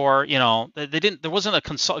before, they didn't. There wasn't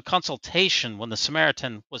a consultation when the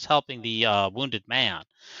Samaritan was helping the wounded man.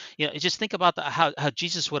 Just think about how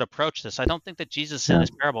Jesus would approach this. I don't think that Jesus in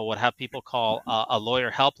his parable would have people call a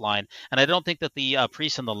lawyer helpline, and I don't think that the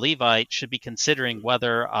priest and the Levite should be considering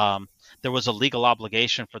whether there was a legal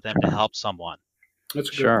obligation for them to help someone. That's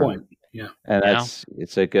a good point. Yeah, and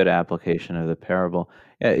it's a good application of the parable.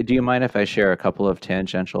 Do you mind if I share a couple of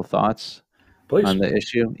tangential thoughts, please, on the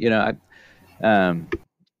issue?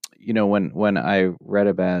 When I read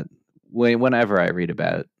about, whenever I read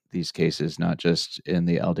about these cases, not just in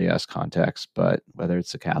the LDS context, but whether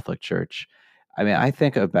it's the Catholic Church, I mean, I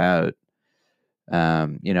think about,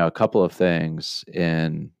 a couple of things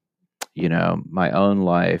in, my own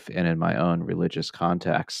life and in my own religious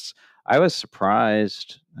contexts. I was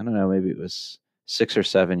surprised, I don't know, maybe it was 6 or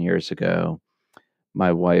 7 years ago,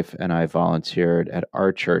 my wife and I volunteered at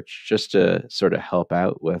our church just to sort of help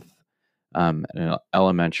out with an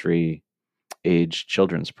elementary age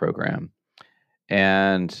children's program.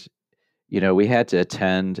 And, we had to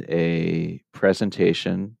attend a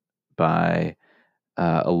presentation by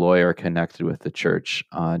a lawyer connected with the church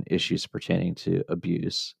on issues pertaining to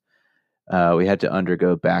abuse. We had to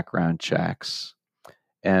undergo background checks,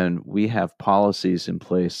 and we have policies in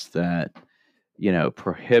place that,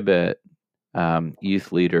 prohibit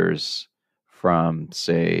youth leaders from,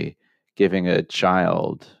 say, giving a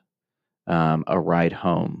child a ride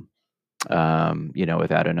home,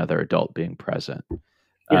 without another adult being present.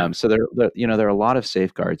 So there are a lot of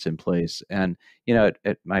safeguards in place, and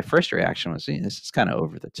my first reaction was, this is kind of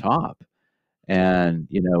over the top. And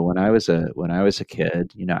when I was a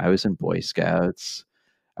kid, I was in Boy Scouts.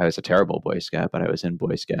 I was a terrible Boy Scout, but I was in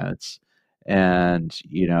Boy Scouts, and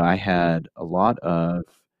I had a lot of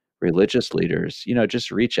religious leaders,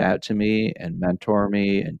 just reach out to me and mentor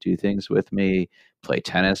me and do things with me, play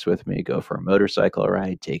tennis with me, go for a motorcycle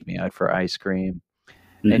ride, take me out for ice cream.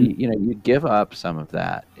 And, you give up some of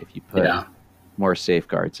that if you put more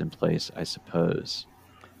safeguards in place, I suppose.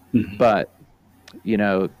 But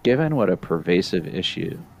given what a pervasive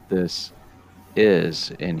issue this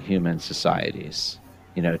is in human societies,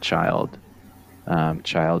 child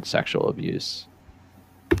sexual abuse,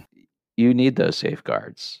 you need those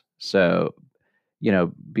safeguards. So,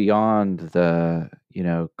 beyond the,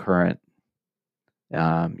 current,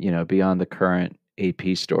 beyond the current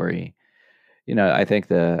AP story, I think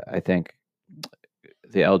the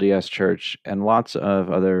LDS Church and lots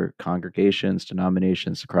of other congregations,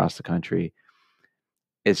 denominations across the country,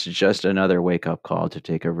 it's just another wake up call to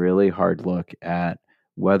take a really hard look at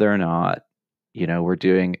whether or not, we're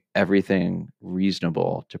doing everything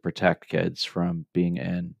reasonable to protect kids from being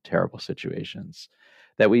in terrible situations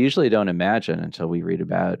that we usually don't imagine until we read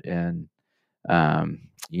about in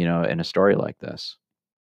a story like this.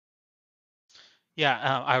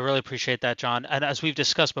 Yeah, I really appreciate that, John. And as we've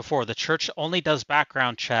discussed before, the church only does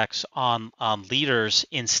background checks on leaders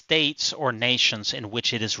in states or nations in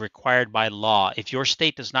which it is required by law. If your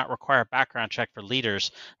state does not require a background check for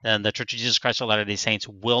leaders, then the Church of Jesus Christ of Latter-day Saints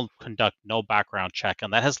will conduct no background check,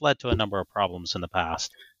 and that has led to a number of problems in the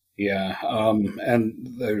past. Yeah,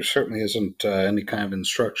 and there certainly isn't any kind of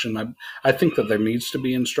instruction. I think that there needs to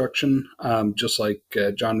be instruction, just like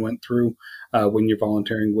John went through when you're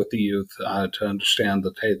volunteering with the youth, to understand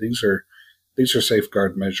that, hey, these are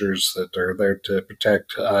safeguard measures that are there to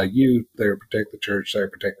protect you, they're to protect the church, they're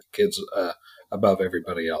to protect the kids above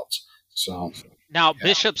everybody else. So. Now, Yeah.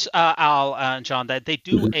 bishops, Al and John, that they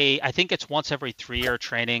do I think it's once every 3-year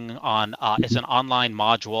training on, it's an online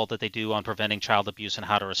module that they do on preventing child abuse and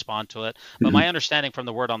how to respond to it. But my understanding from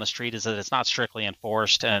the word on the street is that it's not strictly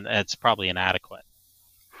enforced and it's probably inadequate.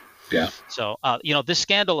 Yeah. So, this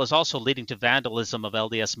scandal is also leading to vandalism of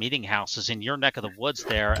LDS meeting houses in your neck of the woods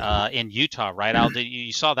there in Utah, right, Al?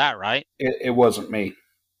 You saw that, right? It wasn't me.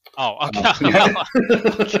 Oh, okay.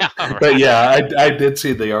 But yeah, I did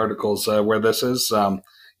see the articles where this is.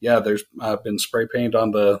 There's been spray paint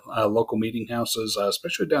on the local meeting houses,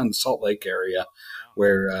 especially down in the Salt Lake area,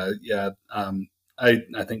 where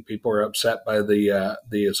I think people are upset by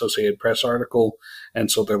the Associated Press article,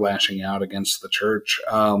 and so they're lashing out against the church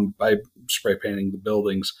by spray painting the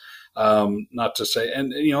buildings. Not to say,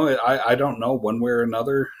 and I don't know one way or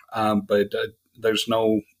another, but there's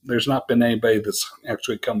not been anybody that's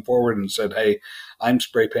actually come forward and said, hey, I'm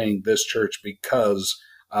spray painting this church because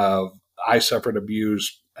I suffered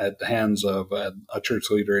abuse at the hands of a church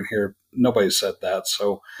leader in here. Nobody said that.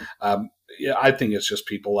 So, I think it's just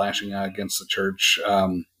people lashing out against the church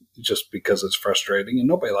just because it's frustrating, and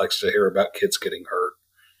nobody likes to hear about kids getting hurt.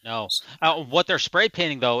 No. What they're spray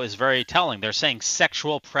painting, though, is very telling. They're saying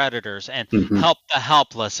sexual predators and help the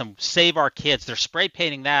helpless and save our kids. They're spray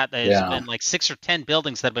painting that. There's been like 6 or 10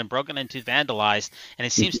 buildings that have been broken into, vandalized, and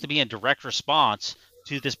it seems to be in direct response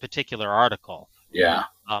to this particular article. Yeah.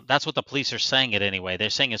 That's what the police are saying it anyway. They're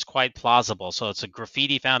saying it's quite plausible. So it's a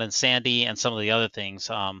graffiti found in Sandy and some of the other things.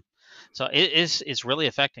 So it's really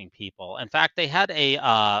affecting people. In fact, they had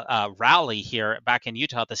a rally here back in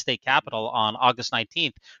Utah at the state capitol on August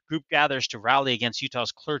 19th. Group gathers to rally against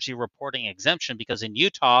Utah's clergy reporting exemption because in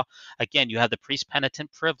Utah, again, you have the priest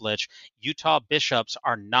penitent privilege. Utah bishops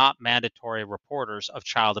are not mandatory reporters of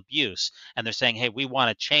child abuse. And they're saying, hey, we want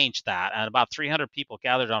to change that. And about 300 people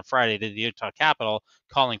gathered on Friday to the Utah Capitol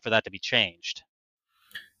calling for that to be changed.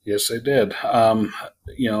 Yes, they did. And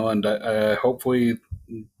hopefully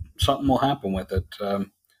something will happen with it.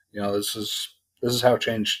 This is how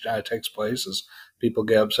change takes place. Is people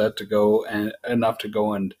get upset to go and enough to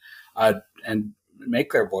go and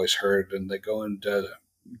make their voice heard, and they go and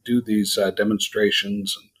do these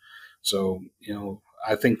demonstrations. And so,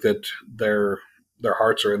 I think that their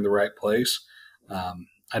hearts are in the right place.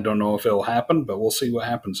 I don't know if it'll happen, but we'll see what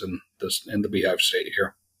happens in the Beehive State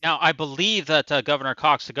here. Now, I believe that Governor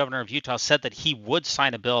Cox, the governor of Utah, said that he would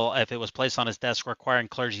sign a bill if it was placed on his desk requiring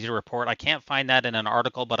clergy to report. I can't find that in an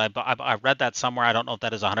article, but I read that somewhere. I don't know if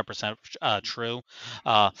that is 100% true.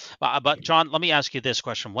 But John, let me ask you this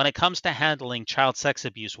question. When it comes to handling child sex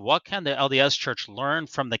abuse, what can the LDS Church learn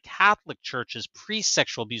from the Catholic Church's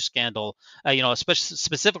pre-sexual abuse scandal,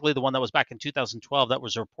 specifically the one that was back in 2012 that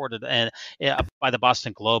was reported by the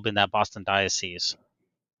Boston Globe in that Boston diocese?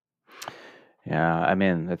 Yeah, I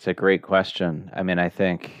mean, that's a great question. I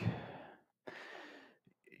think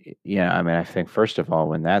first of all,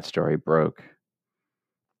 when that story broke,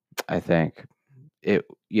 I think it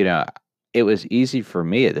was easy for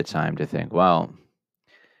me at the time to think, well,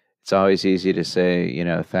 it's always easy to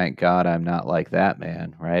say, thank God I'm not like that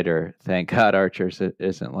man, right? Or thank God our church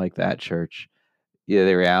isn't like that church. Yeah,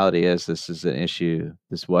 the reality is this was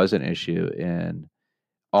an issue in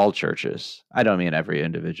all churches. I don't mean every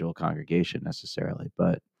individual congregation necessarily,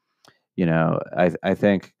 but I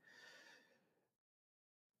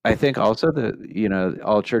think also that,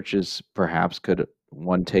 all churches perhaps could,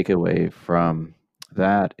 one takeaway from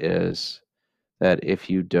that is that if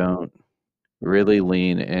you don't really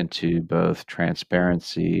lean into both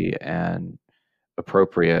transparency and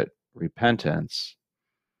appropriate repentance,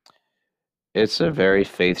 it's a very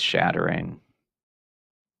faith shattering.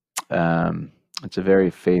 It's a very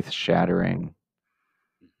faith shattering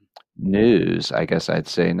news, I guess I'd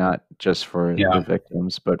say, not just for Yeah. the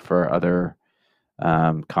victims, but for other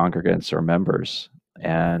congregants or members.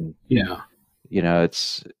 And Yeah.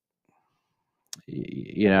 it's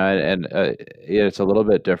and it's a little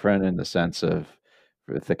bit different in the sense of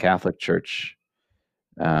with the Catholic Church.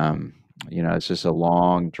 It's just a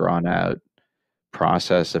long, drawn out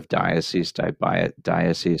process of diocese by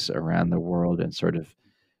diocese around the world, and sort of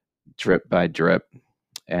drip by drip,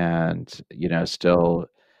 and still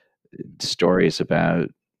stories about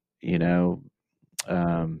you know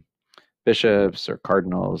um, bishops or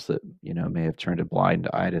cardinals that may have turned a blind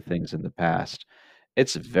eye to things in the past.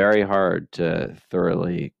 It's very hard to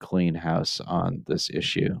thoroughly clean house on this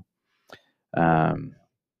issue.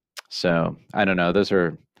 So I don't know. Those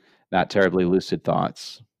are not terribly lucid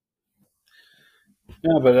thoughts.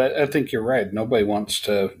 Yeah, but I think you're right. Nobody wants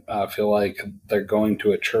to feel like they're going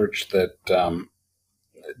to a church that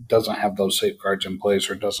doesn't have those safeguards in place,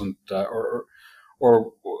 or doesn't, nobody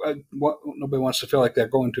wants to feel like they're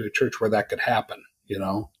going to a church where that could happen.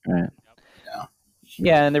 Right. Yeah.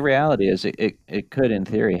 Yeah, and the reality is it could, in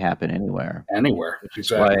theory, happen anywhere. Anywhere. Which is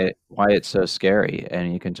Exactly. why it's so scary.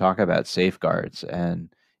 And you can talk about safeguards, and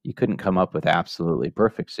you couldn't come up with absolutely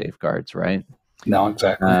perfect safeguards, right? No,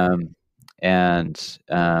 exactly. And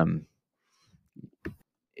I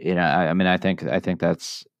think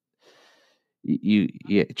that's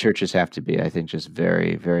churches have to be, I think, just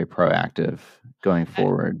very, very proactive going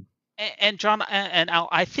forward. And John and Al,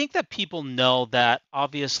 I think that people know that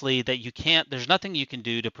obviously that you can't. There's nothing you can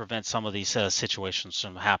do to prevent some of these situations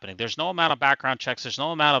from happening. There's no amount of background checks. There's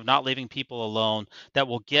no amount of not leaving people alone that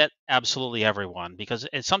will get absolutely everyone, because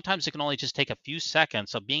sometimes it can only just take a few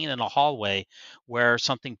seconds of being in a hallway where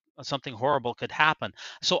something horrible could happen.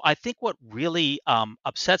 So I think what really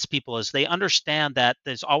upsets people is they understand that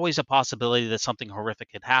there's always a possibility that something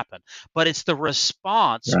horrific could happen, but it's the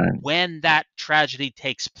response Right. when that tragedy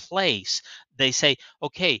takes place. They say,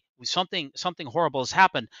 okay, something horrible has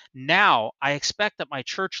happened. Now I expect that my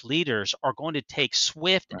church leaders are going to take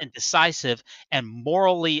swift and decisive and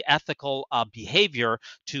morally ethical behavior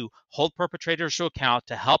to hold perpetrators to account,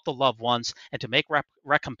 to help the loved ones, and to make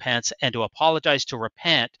recompense, and to apologize, to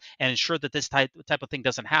repent, and ensure that this type of thing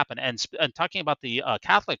doesn't happen. And talking about the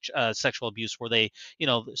Catholic sexual abuse, where they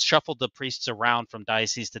shuffled the priests around from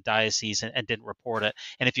diocese to diocese and didn't report it.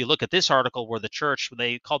 And if you look at this article where the church,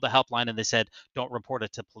 they called the helpline and they said, don't report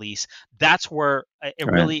it to police. That's where it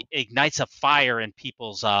really ignites a fire in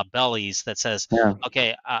people's bellies that says,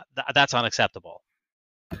 okay, that's unacceptable.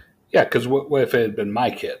 Yeah, because what if it had been my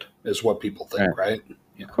kid, is what people think, right?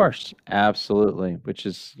 Yeah. Of course, absolutely. Which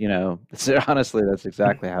is, honestly, that's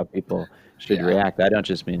exactly how people should react. I don't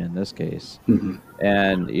just mean in this case. Mm-hmm.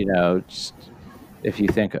 And, just if you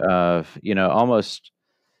think of, almost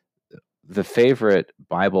the favorite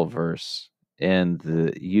Bible verse in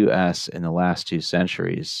the U.S. in the last 2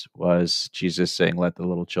 centuries was Jesus saying, "Let the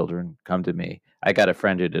little children come to me." I got a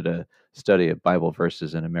friend who did a study of Bible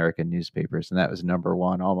verses in American newspapers, and that was number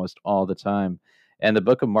one almost all the time. And the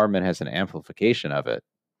Book of Mormon has an amplification of it,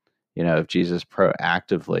 of Jesus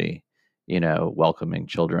proactively, welcoming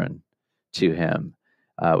children to him,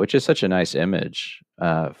 which is such a nice image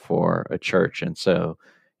for a church. And so,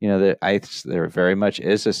 there very much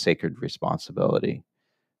is a sacred responsibility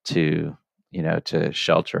to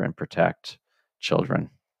shelter and protect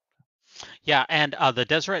children. Yeah, and the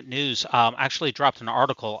Deseret News actually dropped an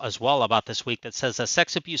article as well about this week that says that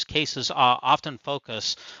sex abuse cases often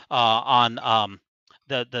focus on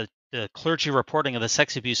the clergy reporting of the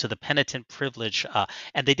sex abuse of the penitent privilege,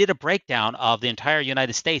 and they did a breakdown of the entire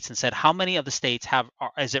United States and said how many of the states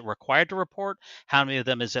is it required to report, how many of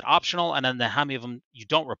them is it optional, and then how many of them you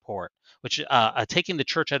don't report. Which, taking the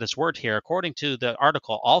church at its word here, according to the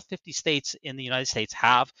article, all 50 states in the United States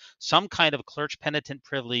have some kind of clergy penitent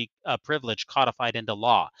privilege codified into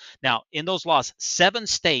law. Now, in those laws, 7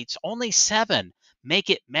 states, only 7,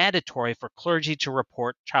 make it mandatory for clergy to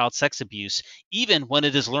report child sex abuse, even when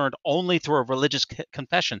it is learned only through a religious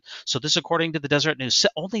confession. So this, according to the Deseret News,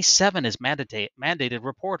 only 7 is mandated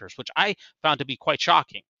reporters, which I found to be quite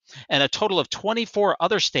shocking. And a total of 24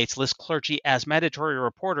 other states list clergy as mandatory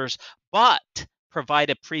reporters, but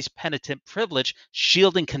provided priest penitent privilege,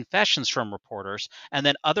 shielding confessions from reporters. And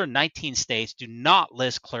then other 19 states do not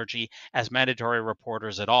list clergy as mandatory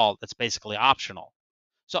reporters at all. That's basically optional.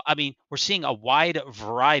 So, I mean, we're seeing a wide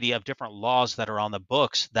variety of different laws that are on the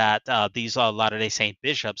books that these Latter-day Saint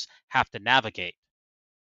bishops have to navigate.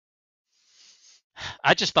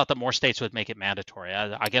 I just thought that more states would make it mandatory.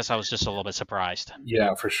 I guess I was just a little bit surprised.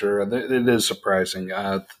 Yeah, for sure. It is surprising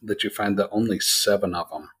that you find that only 7 of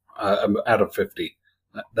them out of 50.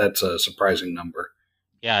 That's a surprising number.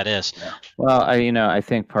 Yeah, it is. Yeah. Well, I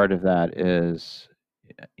think part of that is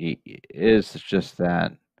just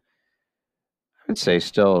that, I would say,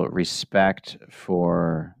 still respect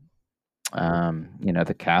for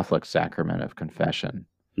the Catholic sacrament of confession,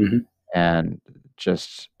 Mhm. and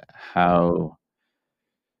just how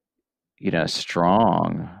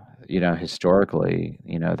strong historically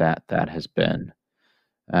that has been.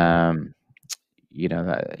 Um,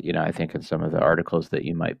 I think in some of the articles that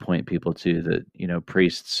you might point people to, that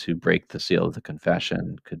priests who break the seal of the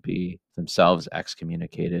confession could be themselves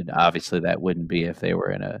excommunicated. Obviously, that wouldn't be if they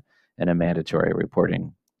were in a mandatory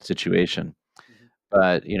reporting situation.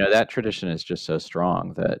 But that tradition is just so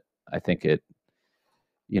strong that I think it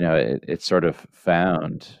sort of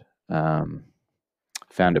found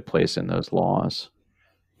a place in those laws.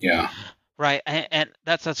 Yeah. Right, and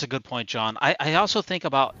that's a good point, John. I also think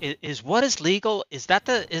about is what is legal? Is that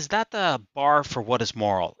the bar for what is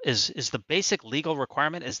moral? Is the basic legal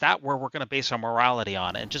requirement? Is that where we're going to base our morality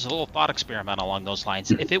on? And just a little thought experiment along those lines.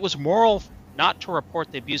 If it was moral not to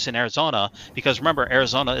report the abuse in Arizona, because remember,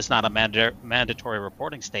 Arizona is not a mandatory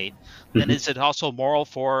reporting state, then is it also moral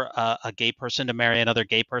for a gay person to marry another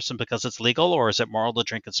gay person because it's legal, or is it moral to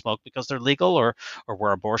drink and smoke because they're legal, or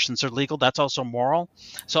where abortions are legal? That's also moral.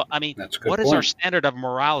 So, I mean, That's a good what is point. our standard of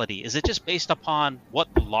morality? Is it just based upon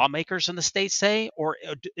what the lawmakers in the state say, or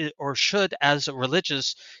should, as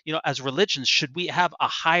religions, should we have a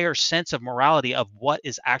higher sense of morality of what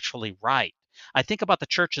is actually right? I think about the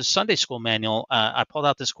church's Sunday school manual. I pulled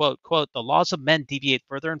out this quote, "The laws of men deviate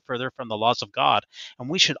further and further from the laws of God, and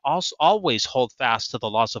we should also always hold fast to the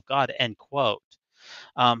laws of God," end quote.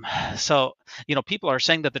 So, people are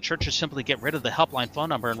saying that the church should simply get rid of the helpline phone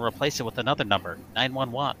number and replace it with another number,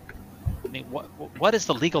 911. I mean, what is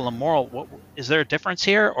the legal and moral? Is there a difference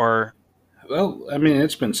here, or? Well, I mean,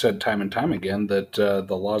 it's been said time and time again that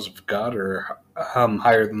the laws of God are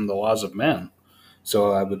higher than the laws of men.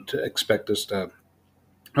 So I would expect churches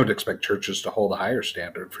to hold a higher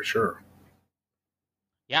standard for sure.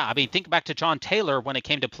 Yeah, I mean, think back to John Taylor when it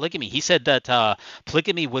came to polygamy. He said that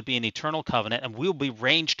polygamy would be an eternal covenant, and we'll be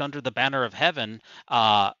ranged under the banner of heaven,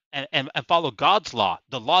 and follow God's law.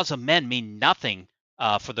 The laws of men mean nothing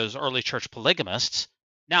for those early church polygamists.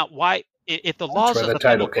 Now, why, if the That's laws where of the the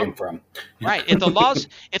title federal came from. right, if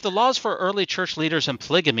the laws for early church leaders in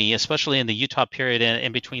polygamy, especially in the Utah period and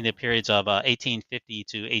in between the periods of 1850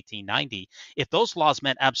 to 1890, if those laws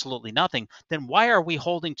meant absolutely nothing, then why are we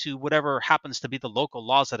holding to whatever happens to be the local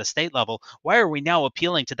laws at a state level? Why are we now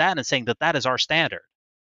appealing to that and saying that that is our standard?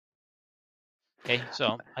 Okay,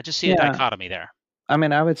 so I just see a Yeah, dichotomy there. I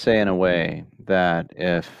mean, I would say in a way that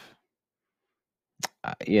if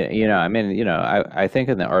I think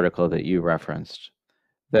in the article that you referenced,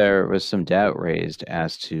 there was some doubt raised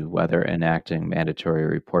as to whether enacting mandatory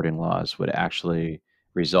reporting laws would actually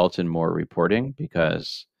result in more reporting,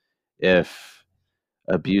 because if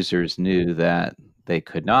abusers knew that they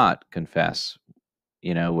could not confess,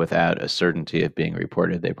 without a certainty of being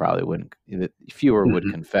reported, they probably wouldn't, fewer would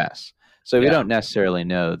confess. So we Yeah. don't necessarily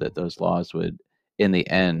know that those laws would, in the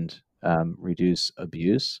end, reduce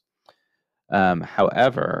abuse.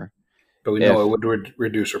 However, But we know it would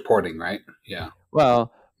reduce reporting, right? Yeah.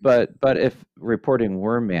 well, but if reporting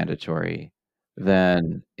were mandatory,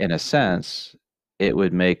 then in a sense, it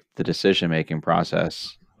would make the decision-making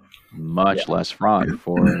process much less fraught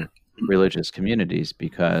for religious communities,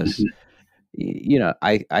 because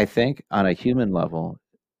I think on a human level,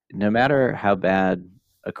 no matter how bad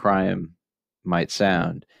a crime might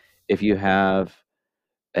sound, if you have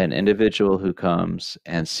an individual who comes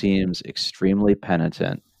and seems extremely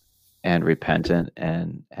penitent and repentant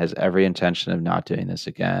and has every intention of not doing this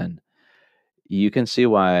again, you can see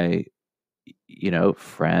why,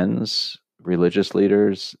 friends, religious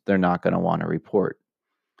leaders, they're not going to want to report.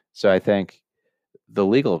 So I think the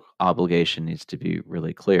legal obligation needs to be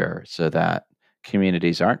really clear so that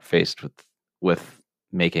communities aren't faced with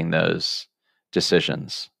making those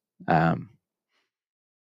decisions.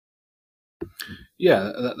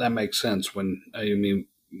 Yeah, that makes sense. When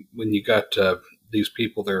you got these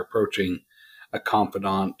people, they're approaching a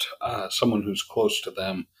confidant, someone who's close to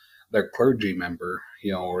them. their clergy member,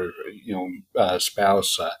 or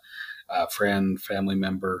spouse, friend, family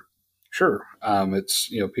member. Sure, it's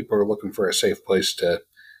people are looking for a safe place to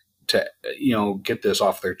get this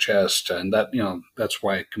off their chest, and that's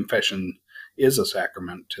why confession is a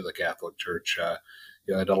sacrament to the Catholic Church.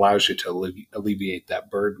 It allows you to alleviate that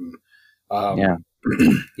burden. Yeah.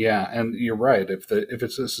 Yeah, and you're right. If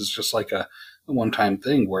this is just like a one time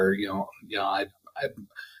thing where I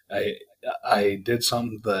I did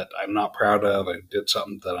something that I'm not proud of. I did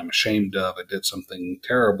something that I'm ashamed of. I did something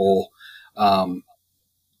terrible. Um,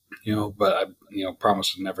 but I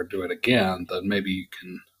promise to never do it again. Then maybe you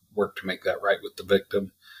can work to make that right with the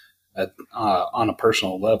victim on a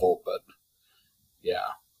personal level. But yeah,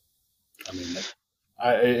 I mean,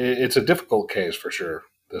 it's a difficult case for sure.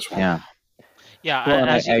 This one. Yeah. Yeah, Well, and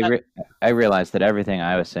as you, I realized that everything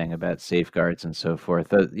I was saying about safeguards and so forth,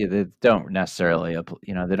 they don't necessarily,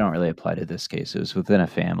 they don't really apply to this case. It was within a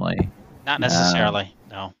family. not necessarily,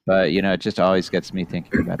 no. But, it just always gets me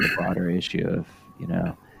thinking about the broader issue of,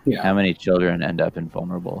 Yeah. how many children end up in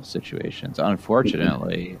vulnerable situations.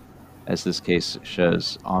 Unfortunately, as this case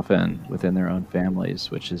shows, often within their own families,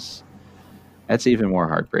 that's even more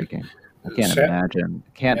heartbreaking. I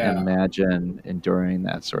can't imagine enduring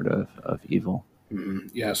that sort of evil. Mm-hmm.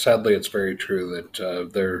 Yeah, sadly, it's very true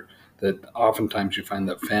that oftentimes you find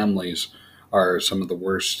that families are some of the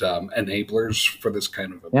worst enablers for this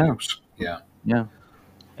kind of abuse. Yeah. Yeah.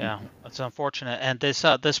 Yeah, that's unfortunate. And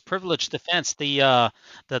this privilege defense, the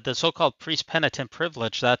so-called priest penitent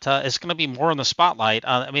privilege, that is going to be more in the spotlight.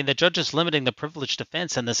 I mean, the judge is limiting the privilege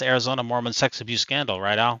defense in this Arizona Mormon sex abuse scandal,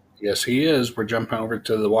 right, Al? Yes, he is. We're jumping over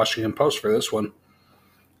to the Washington Post for this one.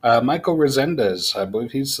 Michael Resendez, I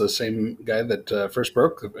believe he's the same guy that first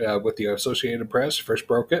broke with the Associated Press, first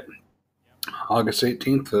broke it August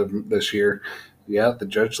 18th of this year. Yeah, the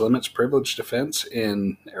judge limits privilege defense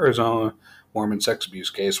in Arizona Mormon sex abuse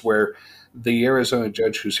case, where the Arizona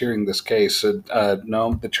judge who's hearing this case said,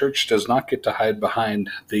 no, the church does not get to hide behind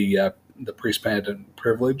the priest penitent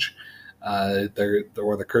privilege, or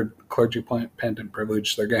the clergy penitent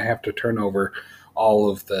privilege. They're going to have to turn over all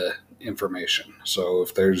of the information. So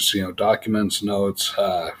if there's documents, notes,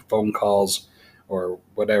 phone calls, or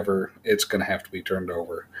whatever, it's going to have to be turned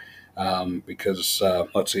over. Because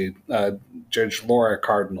let's see, Judge Laura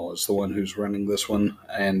Cardinal is the one who's running this one,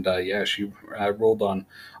 and she ruled on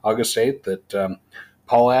August 8th that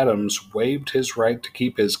Paul Adams waived his right to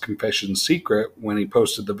keep his confession secret when he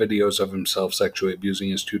posted the videos of himself sexually abusing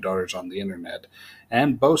his two daughters on the internet,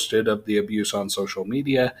 and boasted of the abuse on social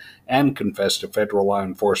media, and confessed to federal law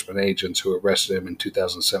enforcement agents who arrested him in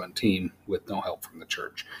 2017 with no help from the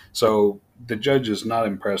church. So the judge is not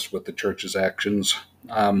impressed with the church's actions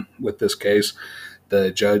with this case.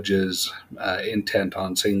 The judge is intent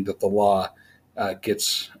on seeing that the law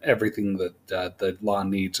gets everything that the law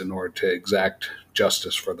needs in order to exact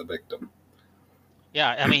justice for the victim. Yeah,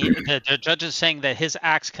 I mean, the judge is saying that his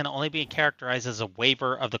acts can only be characterized as a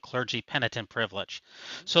waiver of the clergy penitent privilege.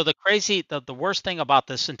 So the worst thing about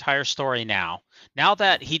this entire story now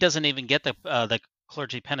that he doesn't even get the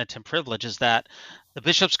clergy penitent privilege, is that the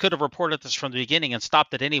bishops could have reported this from the beginning and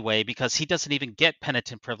stopped it anyway, because he doesn't even get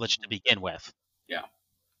penitent privilege to begin with. Yeah.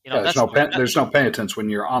 There's no penitence when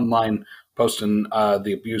you're online posting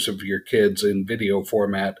the abuse of your kids in video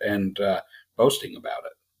format and boasting about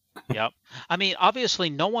it. Yep. I mean, obviously,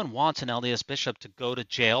 no one wants an LDS bishop to go to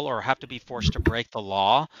jail or have to be forced to break the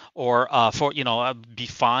law, or be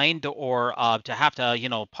fined, or to have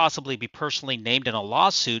to possibly be personally named in a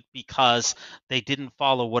lawsuit because they didn't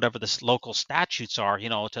follow whatever the local statutes are.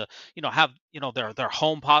 To have their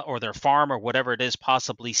home or their farm or whatever it is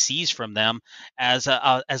possibly seized from them as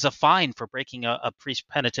a fine for breaking a priest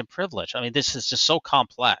penitent privilege. I mean, this is just so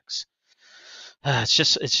complex. It's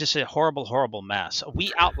just a horrible mess.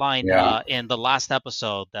 We outlined in the last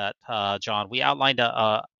episode that John, we outlined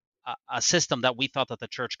a system that we thought that the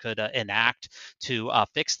church could enact to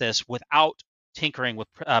fix this without tinkering with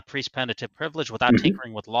priest penitent privilege, without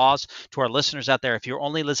tinkering with laws. To our listeners out there, if you're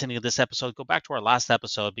only listening to this episode, go back to our last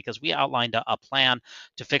episode, because we outlined a plan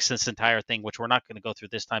to fix this entire thing, which we're not going to go through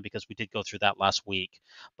this time because we did go through that last week.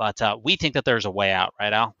 But we think that there's a way out,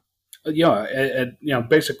 right, Al?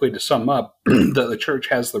 Basically to sum up, the church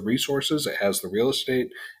has the resources, it has the real estate,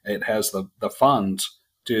 it has the funds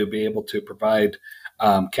to be able to provide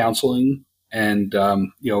counseling and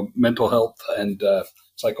mental health and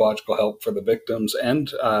psychological help for the victims, and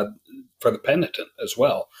for the penitent as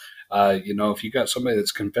well. If you got somebody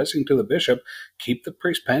that's confessing to the bishop, keep the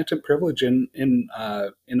priest penitent privilege in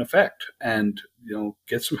effect, and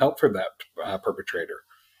get some help for that perpetrator.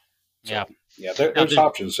 So. Yeah. Yeah, Now, there's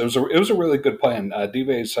options. It was a really good plan.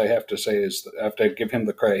 Dives, I have to say, I have to give him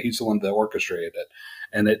the credit. He's the one that orchestrated it,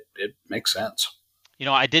 and it makes sense.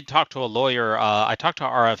 I did talk to a lawyer. I talked to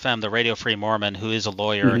RFM, the Radio Free Mormon, who is a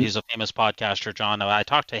lawyer. Hmm. He's a famous podcaster, John. I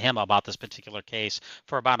talked to him about this particular case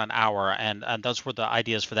for about an hour, and those were the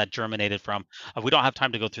ideas for that germinated from. We don't have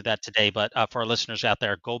time to go through that today, but for our listeners out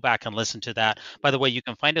there, go back and listen to that. By the way, you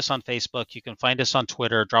can find us on Facebook. You can find us on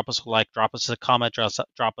Twitter. Drop us a like, drop us a comment,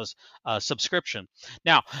 drop us a subscription.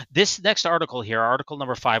 Now, this next article here, article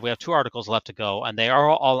number 5, we have 2 articles left to go, and they are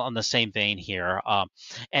all on the same vein here.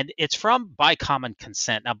 And it's from By Common Consent.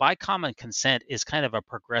 Now, By Common Consent is kind of a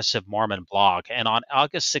progressive Mormon blog. And on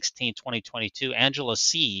August 16, 2022, Angela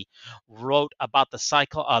C. wrote about the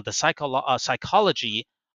psychology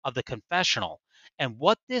of the confessional. And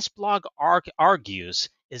what this blog argues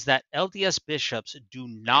is that LDS bishops do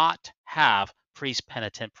not have priest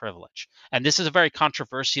penitent privilege. And this is a very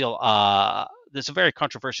controversial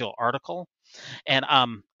article. And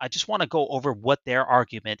I just want to go over what their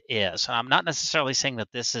argument is. I'm not necessarily saying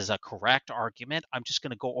that this is a correct argument. I'm just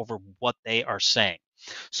going to go over what they are saying.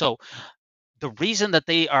 So the reason that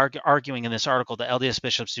they are arguing in this article that LDS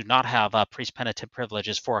bishops do not have priest penitent privilege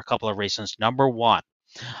is for a couple of reasons. Number one,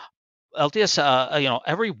 LDS,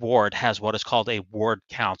 every ward has what is called a ward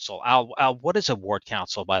council. Al, what is a ward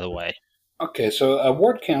council, by the way? Okay, so a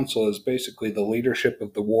ward council is basically the leadership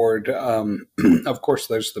of the ward. Of course,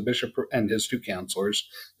 there's the bishop and his 2 counselors.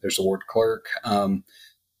 There's the ward clerk,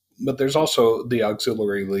 but there's also the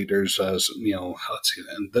auxiliary leaders. Let's see,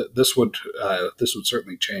 and this would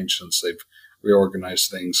certainly change since they've reorganized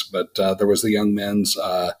things. But there was the young men's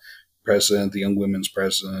president, the young women's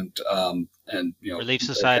president, and Relief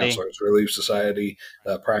Society, Relief Society,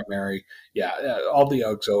 primary, all the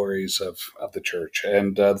auxiliaries of the church,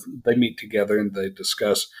 and they meet together and they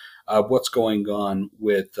discuss what's going on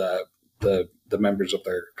with the members of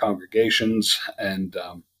their congregations, and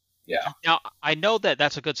Now, I know that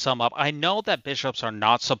that's a good sum up. I know that bishops are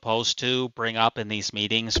not supposed to bring up in these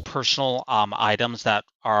meetings personal items that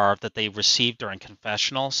they received during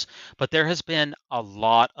confessionals, but there has been a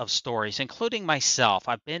lot of stories, including myself.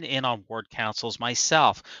 I've been in on ward councils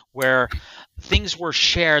myself, where things were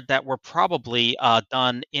shared that were probably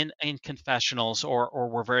done in confessionals or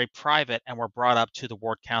were very private and were brought up to the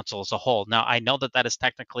ward council as a whole. Now, I know that is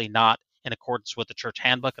technically not in accordance with the church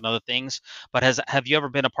handbook and other things, but have you ever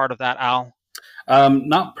been a part of that, Al?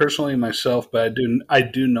 not personally myself, but I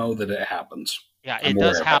do know that it happens. Yeah, I'm it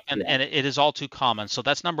does aware of it. happen, and it is all too common. So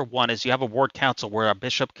that's number one: is you have a ward council where a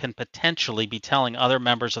bishop can potentially be telling other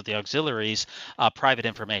members of the auxiliaries private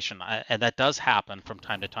information, and that does happen from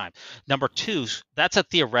time to time. Number two, that's a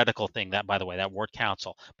theoretical thing. That, by the way, that ward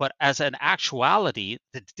council. But as an actuality,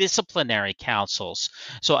 the disciplinary councils.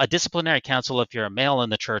 So a disciplinary council, if you're a male in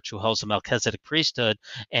the church who holds the Melchizedek priesthood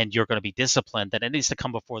and you're going to be disciplined, then it needs to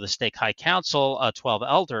come before the stake high council, 12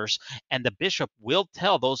 elders, and the bishop will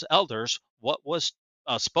tell those elders what was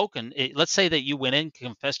spoken. Let's say that you went in,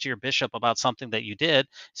 confessed to your bishop about something that you did.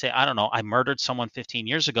 Say, I don't know, I murdered someone 15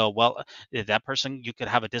 years ago. Well, that person, you could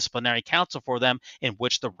have a disciplinary council for them in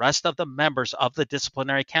which the rest of the members of the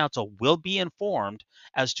disciplinary council will be informed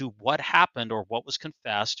as to what happened or what was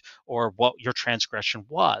confessed or what your transgression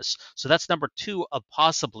was. So that's number two of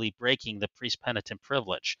possibly breaking the priest penitent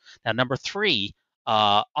privilege. Now, number three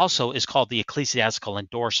also is called the ecclesiastical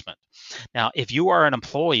endorsement. Now, if you are an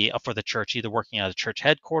employee for the church, either working at the church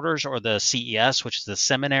headquarters or the CES, which is the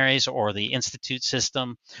seminaries or the institute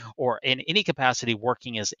system, or in any capacity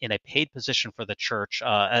working as in a paid position for the church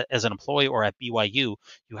as an employee or at BYU,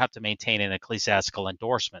 you have to maintain an ecclesiastical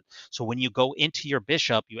endorsement. So when you go into your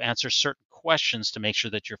bishop, you answer certain questions to make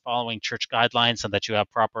sure that you're following church guidelines and that you have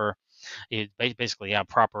proper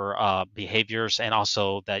behaviors, and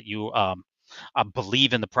also that you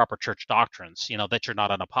believe in the proper church doctrines, that you're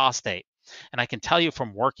not an apostate. And I can tell you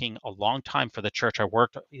from working a long time for the church, I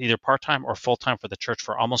worked either part-time or full-time for the church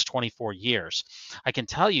for almost 24 years. I can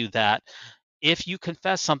tell you that if you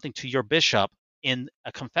confess something to your bishop in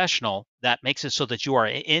a confessional that makes it so that you are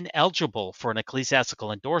ineligible for an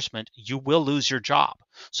ecclesiastical endorsement, you will lose your job.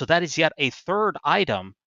 So that is yet a third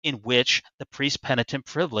item in which the priest penitent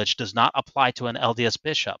privilege does not apply to an LDS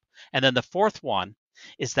bishop. And then the fourth one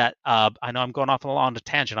is that I know I'm going off on a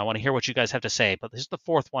tangent. I want to hear what you guys have to say, but this is the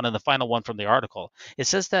fourth one and the final one from the article. It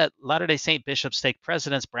says that Latter-day Saint bishops, stake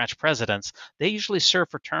presidents, branch presidents, they usually serve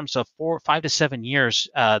for terms of 5 to 7 years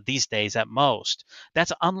these days at most.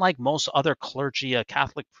 That's unlike most other clergy.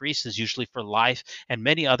 Catholic priests is usually for life, and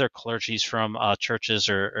many other clergies from churches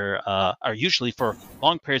are usually for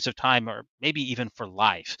long periods of time, or maybe even for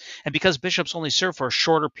life. And because bishops only serve for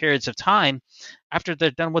shorter periods of time, after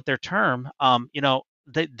they're done with their term,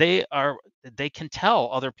 they can tell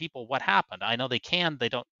other people what happened. I know they can. They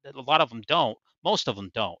don't. A lot of them don't. Most of them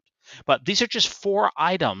don't. But these are just four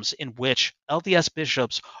items in which LDS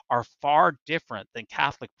bishops are far different than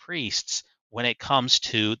Catholic priests when it comes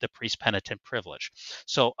to the priest penitent privilege.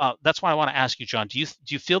 So that's why I want to ask you, John. Do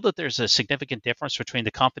you feel that there's a significant difference between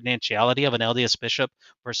the confidentiality of an LDS bishop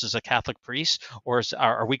versus a Catholic priest, or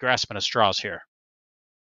are we grasping at straws here?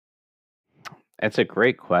 It's a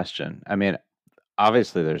great question. I mean,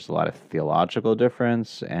 obviously, there's a lot of theological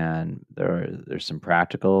difference, and there's some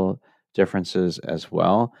practical differences as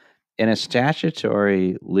well. In a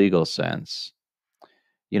statutory legal sense,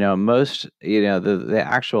 most the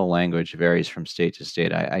actual language varies from state to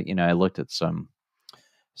state. I looked at some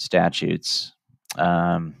statutes,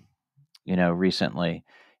 um, recently.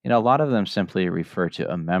 A lot of them simply refer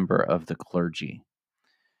to a member of the clergy.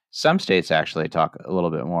 Some states actually talk a little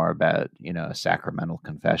bit more about, a sacramental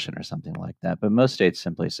confession or something like that, but most states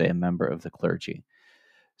simply say a member of the clergy.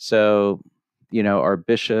 So, are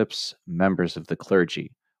bishops members of the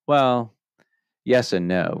clergy? Well, yes and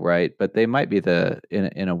no, right? But they might be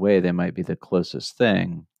in a way, they might be the closest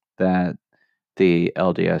thing that the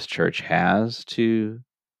LDS Church has to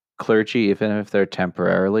clergy, even if they're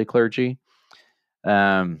temporarily clergy.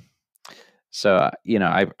 Um,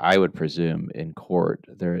 I would presume in court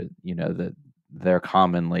that they're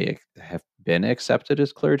commonly have been accepted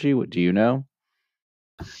as clergy. What do you know?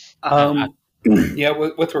 Yeah,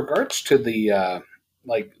 with regards to the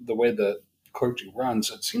like the way the clergy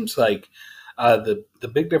runs, it seems like the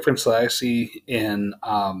big difference that I see in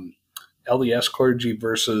LDS clergy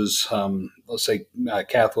versus let's say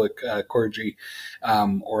Catholic clergy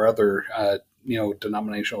or other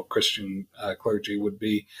denominational Christian clergy would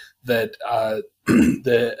be that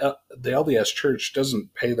the LDS Church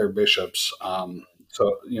doesn't pay their bishops.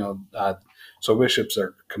 So bishops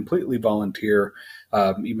are completely volunteer,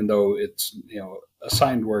 even though it's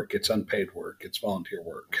assigned work, it's unpaid work, it's volunteer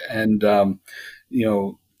work, and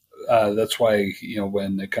that's why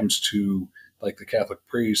when it comes to like the Catholic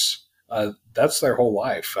priests, that's their whole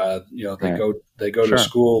life. They Right. go Sure. to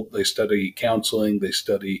school, they study counseling, they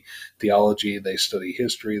study theology, they study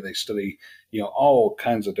history, they study all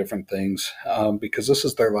kinds of different things because this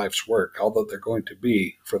is their life's work. All that they're going to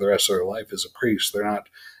be for the rest of their life is a priest. They're not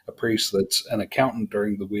a priest that's an accountant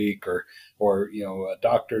during the week or a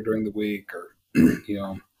doctor during the week or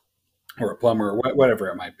or a plumber or whatever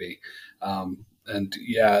it might be. And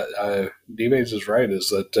yeah, D-Vase is right. Is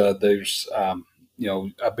that there's an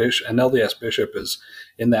LDS bishop is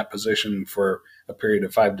in that position for a period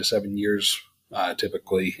of 5 to 7 years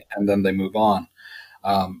typically, and then they move on.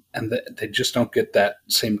 And they just don't get that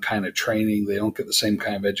same kind of training. They don't get the same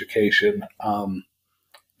kind of education.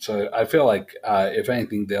 So I feel like, if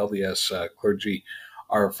anything, the LDS clergy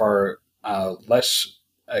are far less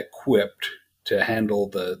equipped to handle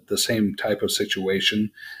the same type of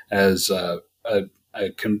situation as a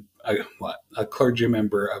clergy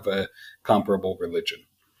member of a comparable religion.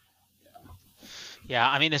 Yeah,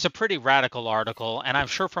 I mean, it's a pretty radical article, and I'm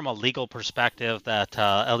sure from a legal perspective that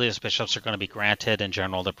LDS bishops are going to be granted, in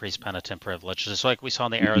general, the priest penitent privilege. Just like we saw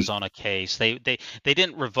in the Arizona case, they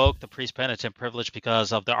didn't revoke the priest penitent privilege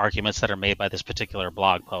because of the arguments that are made by this particular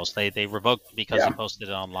blog post. They revoked it because he posted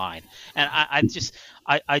it online. And I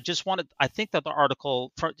think that the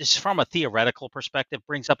article, just from a theoretical perspective,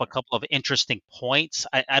 brings up a couple of interesting points.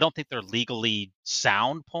 I don't think they're legally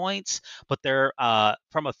sound points, but they're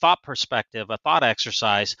from a thought perspective, a thought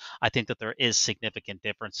exercise. I think that there is significant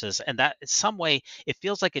differences, and that in some way it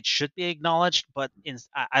feels like it should be acknowledged, but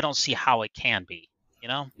I don't see how it can be.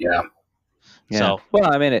 Yeah. Yeah. So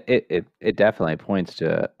Well, I mean, it definitely points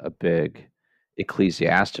to a big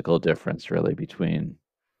ecclesiastical difference, really, between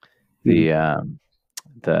the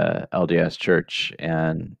LDS Church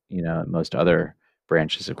and most other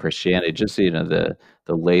branches of Christianity. Just the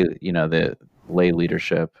lay the lay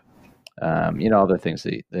leadership, all the things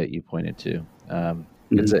that you pointed to.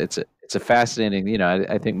 It's a fascinating.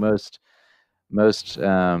 I think most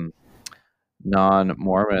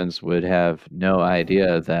non-Mormons would have no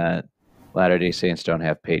idea that Latter-day Saints don't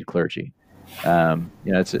have paid clergy.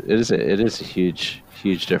 It is a huge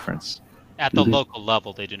difference. at the local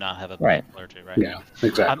level, they do not have a paid clergy, right? Yeah,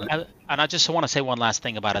 exactly. And I just want to say one last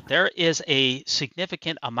thing about it. There is a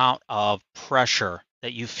significant amount of pressure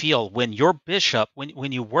that you feel when your bishop,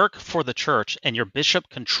 when you work for the church and your bishop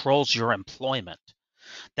controls your employment.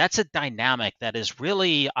 That's a dynamic that is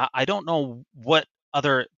really, I don't know what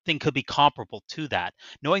other thing could be comparable to that.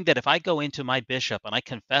 Knowing that if I go into my bishop and I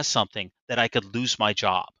confess something, that I could lose my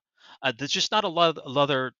job. There's just not a lot of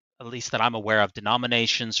other at least that I'm aware of,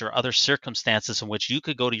 denominations or other circumstances in which you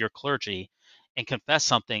could go to your clergy and confess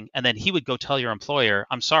something, and then he would go tell your employer,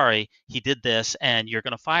 I'm sorry, he did this, and you're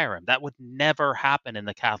going to fire him. That would never happen in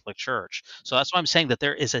the Catholic Church. So that's why I'm saying that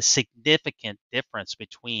there is a significant difference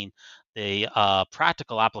between the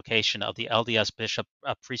practical application of the LDS bishop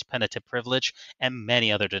priest penitent privilege and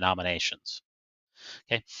many other denominations.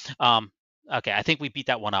 Okay. Okay, I think we beat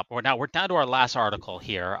that one up. We're down to our last article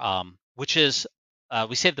here, which is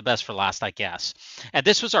we saved the best for last, I guess. And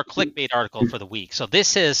this was our clickbait article for the week. So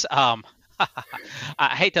this is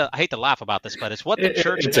I hate to laugh about this, but it's what the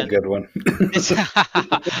church It's a good one. it's,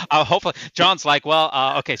 hopefully, John's like, well,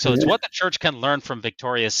 okay, so it's what the church can learn from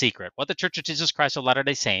Victoria's Secret. What the Church of Jesus Christ of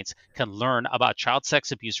Latter-day Saints can learn about child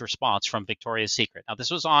sex abuse response from Victoria's Secret. Now, this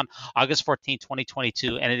was on August 14,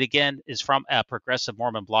 2022, and it again is from a progressive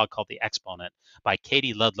Mormon blog called The Exponent by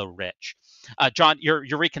Katie Ludlow Rich. John, you're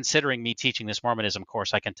reconsidering me teaching this Mormonism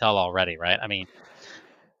course. I can tell already, right? I mean,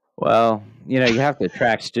 Well, you have to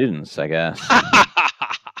attract students, I guess.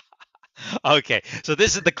 Okay, so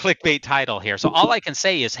this is the clickbait title here. So all I can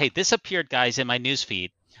say is, hey, this appeared, guys, in my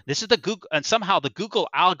newsfeed. This is the Google, and somehow the Google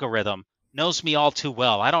algorithm knows me all too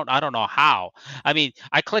well. I don't know how. I mean,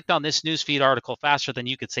 I clicked on this newsfeed article faster than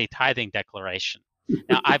you could say tithing declaration.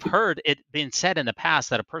 Now, I've heard it been said in the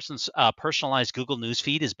past that a person's personalized Google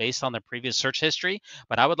newsfeed is based on their previous search history,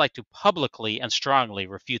 but I would like to publicly and strongly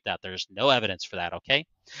refute that. There's no evidence for that, okay?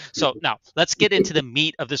 So now let's get into the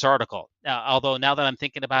meat of this article. Although now that I'm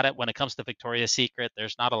thinking about it, when it comes to Victoria's Secret,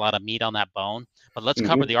 there's not a lot of meat on that bone. But let's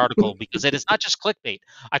cover the article because it is not just clickbait.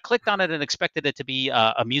 I clicked on it and expected it to be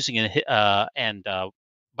amusing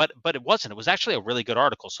but it wasn't. It was actually a really good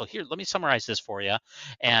article. So here, let me summarize this for you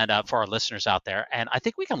and for our listeners out there. And I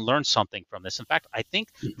think we can learn something from this. In fact, I think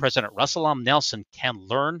President Russell M. Nelson can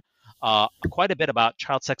learn quite a bit about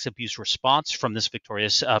child sex abuse response from this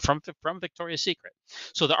from Victoria's Secret.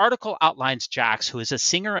 So the article outlines Jax, who is a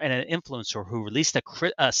singer and an influencer who released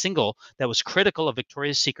a single that was critical of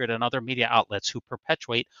Victoria's Secret and other media outlets who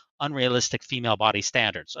perpetuate unrealistic female body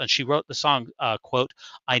standards. And she wrote the song, quote,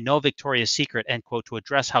 I know Victoria's Secret, end quote, to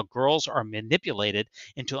address how girls are manipulated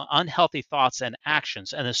into unhealthy thoughts and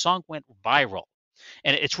actions. And the song went viral.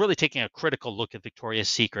 And it's really taking a critical look at Victoria's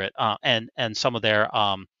Secret and some of their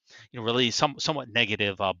really somewhat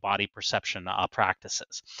negative body perception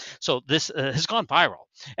practices. So this has gone viral.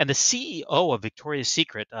 And the CEO of Victoria's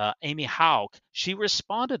Secret, Amy Hauk, she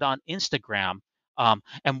responded on Instagram.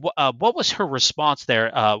 And what was her response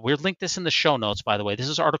there? We'll link this in the show notes, by the way. This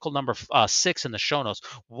is article number 6 in the show notes.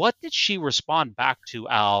 What did she respond back to,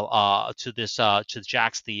 Al, to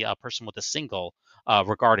Jax, the person with the single,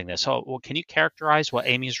 regarding this? So, well, can you characterize what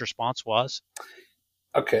Amy's response was?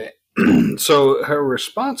 Okay. So her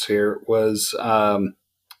response here was,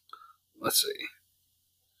 let's see.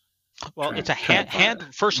 Well, it's a hand.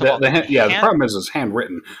 First of all, the problem is it's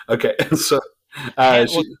handwritten. Okay, so can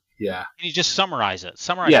you just summarize it?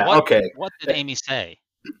 What did Amy say?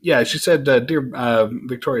 Yeah, she said, Dear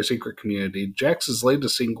Victoria's Secret community, Jax's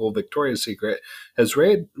latest single, Victoria's Secret, has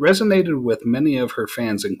resonated with many of her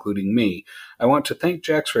fans, including me. I want to thank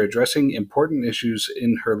Jax for addressing important issues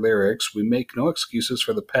in her lyrics. We make no excuses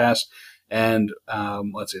for the past. And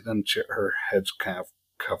let's see, then her head's kind of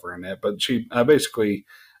covering it. But she basically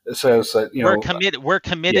says that, we're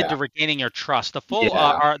committed to regaining your trust. The full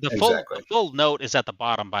note is at the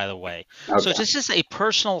bottom, by the way. Okay. So this is a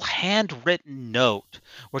personal handwritten note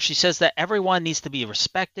where she says that everyone needs to be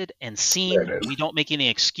respected and seen. We don't make any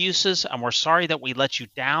excuses, and we're sorry that we let you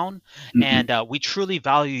down. And we truly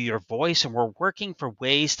value your voice, and we're working for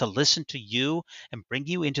ways to listen to you and bring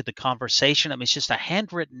you into the conversation. I mean, it's just a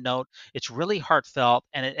handwritten note. It's really heartfelt,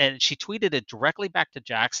 and she tweeted it directly back to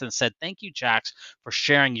Jax and said, "Thank you, Jax, for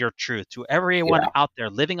sharing your truth to everyone out there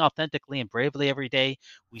living authentically and bravely every day.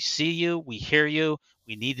 We see you, we hear you,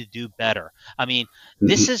 we need to do better." I mean,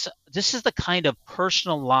 this is the kind of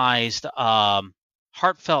personalized,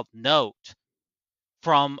 heartfelt note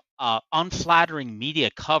from unflattering media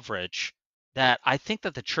coverage that I think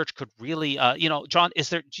that the church could really, John,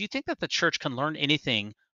 do you think that the church can learn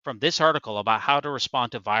anything from this article about how to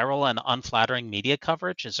respond to viral and unflattering media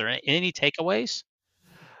coverage? Is there any takeaways?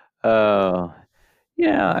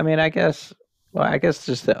 Yeah, I mean, I guess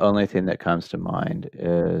just the only thing that comes to mind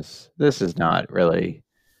is this is not really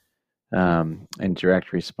in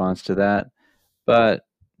direct response to that, but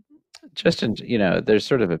just there's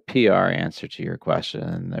sort of a PR answer to your question,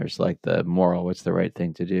 and there's like the moral, what's the right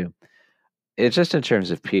thing to do. It's just in terms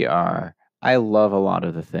of PR, I love a lot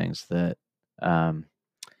of the things that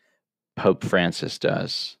Pope Francis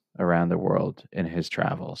does around the world in his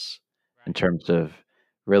travels, in terms of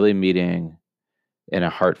really meeting in a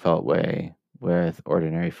heartfelt way with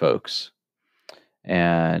ordinary folks.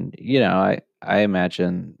 And, I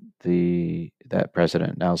imagine that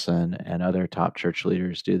President Nelson and other top church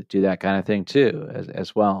leaders do that kind of thing too,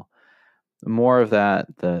 as well. The more of that,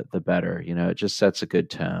 the better. It just sets a good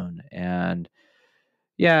tone. And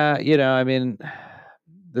yeah,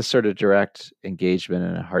 this sort of direct engagement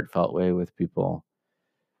in a heartfelt way with people.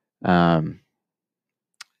 Sure.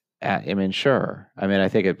 I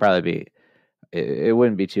think it'd probably be. It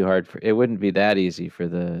wouldn't be too hard it wouldn't be that easy for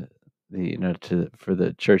for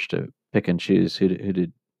the church to pick and choose who to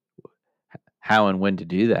how and when to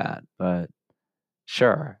do that. But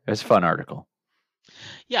sure, it's a fun article.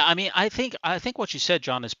 Yeah, I think what you said,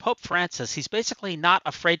 John, is Pope Francis, he's basically not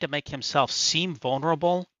afraid to make himself seem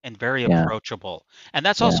vulnerable and very Yeah. approachable. And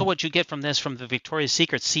that's also what you get from the Victoria's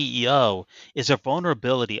Secret CEO, is a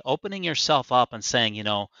vulnerability, opening yourself up and saying,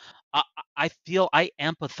 I feel I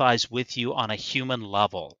empathize with you on a human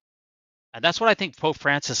level. And that's what I think Pope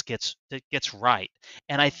Francis gets right.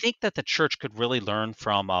 And I think that the church could really learn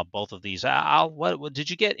from both of these. Al, what did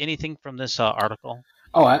you get anything from this article?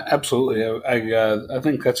 Oh, absolutely. I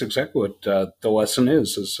think that's exactly what the lesson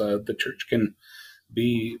is the church can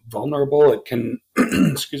be vulnerable. It can,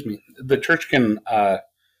 excuse me, the church can,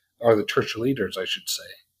 or the church leaders, I should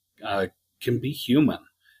say, can be human.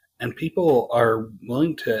 And people are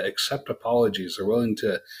willing to accept apologies. They're willing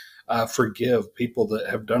to forgive people that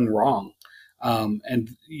have done wrong. And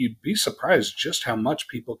you'd be surprised just how much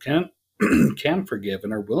people can forgive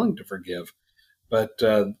and are willing to forgive. But,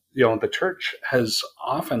 the church has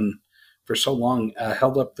often, for so long,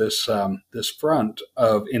 held up this front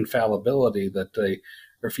of infallibility that they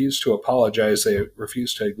refuse to apologize. They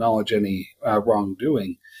refuse to acknowledge any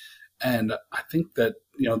wrongdoing. And I think that,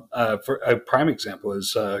 for a prime example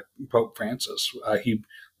is Pope Francis. He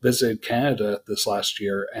visited Canada this last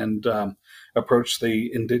year and approached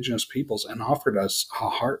the Indigenous peoples and offered us a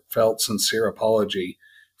heartfelt, sincere apology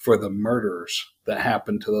for the murders that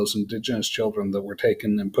happened to those Indigenous children that were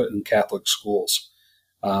taken and put in Catholic schools,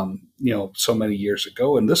 so many years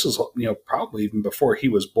ago. And this is, probably even before he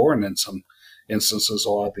was born in some instances, a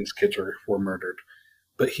lot of these kids were murdered.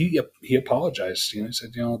 But he apologized. He said,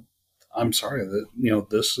 I'm sorry that,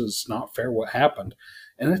 this is not fair what happened.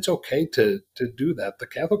 And it's okay to do that. The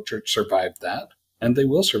Catholic Church survived that, and they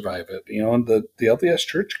will survive it. And the LDS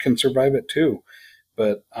Church can survive it too.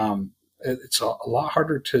 But it's a lot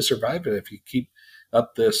harder to survive it if you keep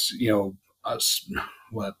up this,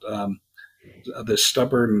 this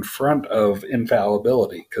stubborn front of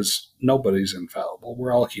infallibility, because nobody's infallible.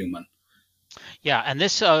 We're all human. Yeah, and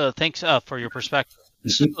this, thanks for your perspective.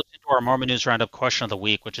 This goes into our Mormon News Roundup question of the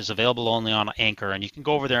week, which is available only on Anchor, and you can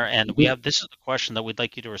go over there and this is the question that we'd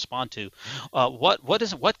like you to respond to.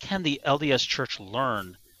 What can the LDS Church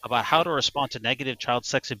learn about how to respond to negative child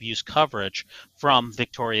sex abuse coverage from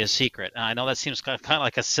Victoria's Secret? And I know that seems kind of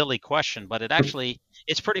like a silly question, but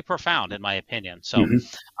it's pretty profound in my opinion. So,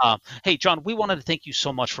 hey, John, we wanted to thank you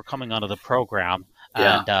so much for coming onto the program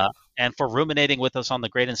and for ruminating with us on the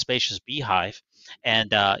Great and Spacious Beehive.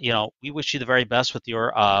 And we wish you the very best with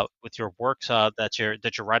your works that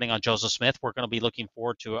you're writing on Joseph Smith. We're going to be looking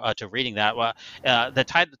forward to reading that.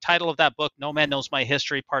 The title of that book, No Man Knows My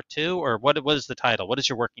History, Part 2, or what is the title? What is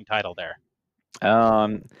your working title there?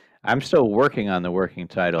 I'm still working on the working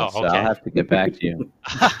title, so I'll have to get back to you.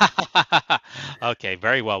 Okay,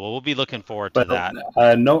 very well. Well, we'll be looking forward to that.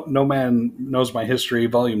 No Man Knows My History,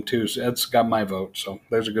 Volume 2. So that's got my vote, so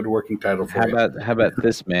there's a good working title for you. How about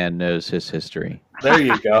This Man Knows His History? There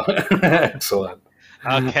you go. Excellent.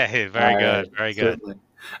 Okay, very good. Very good. Certainly.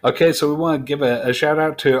 Okay, so we want to give a shout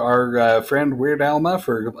out to our friend Weird Alma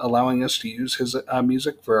for allowing us to use his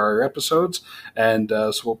music for our episodes, and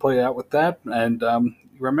so we'll play out with that. And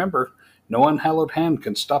remember, no unhallowed hand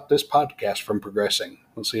can stop this podcast from progressing.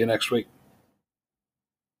 We'll see you next week.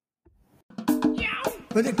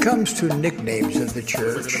 When it comes to nicknames of the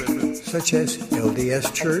church, such as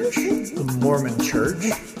LDS Church, the Mormon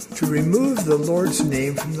Church, to remove the Lord's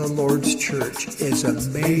name from the Lord's church is a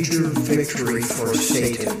major victory for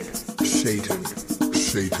Satan. Satan.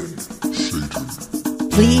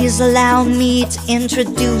 Please allow me to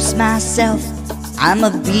introduce myself. I'm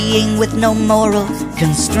a being with no moral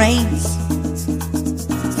constraints.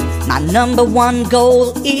 My number one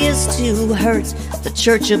goal is to hurt the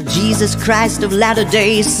Church of Jesus Christ of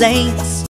Latter-day Saints.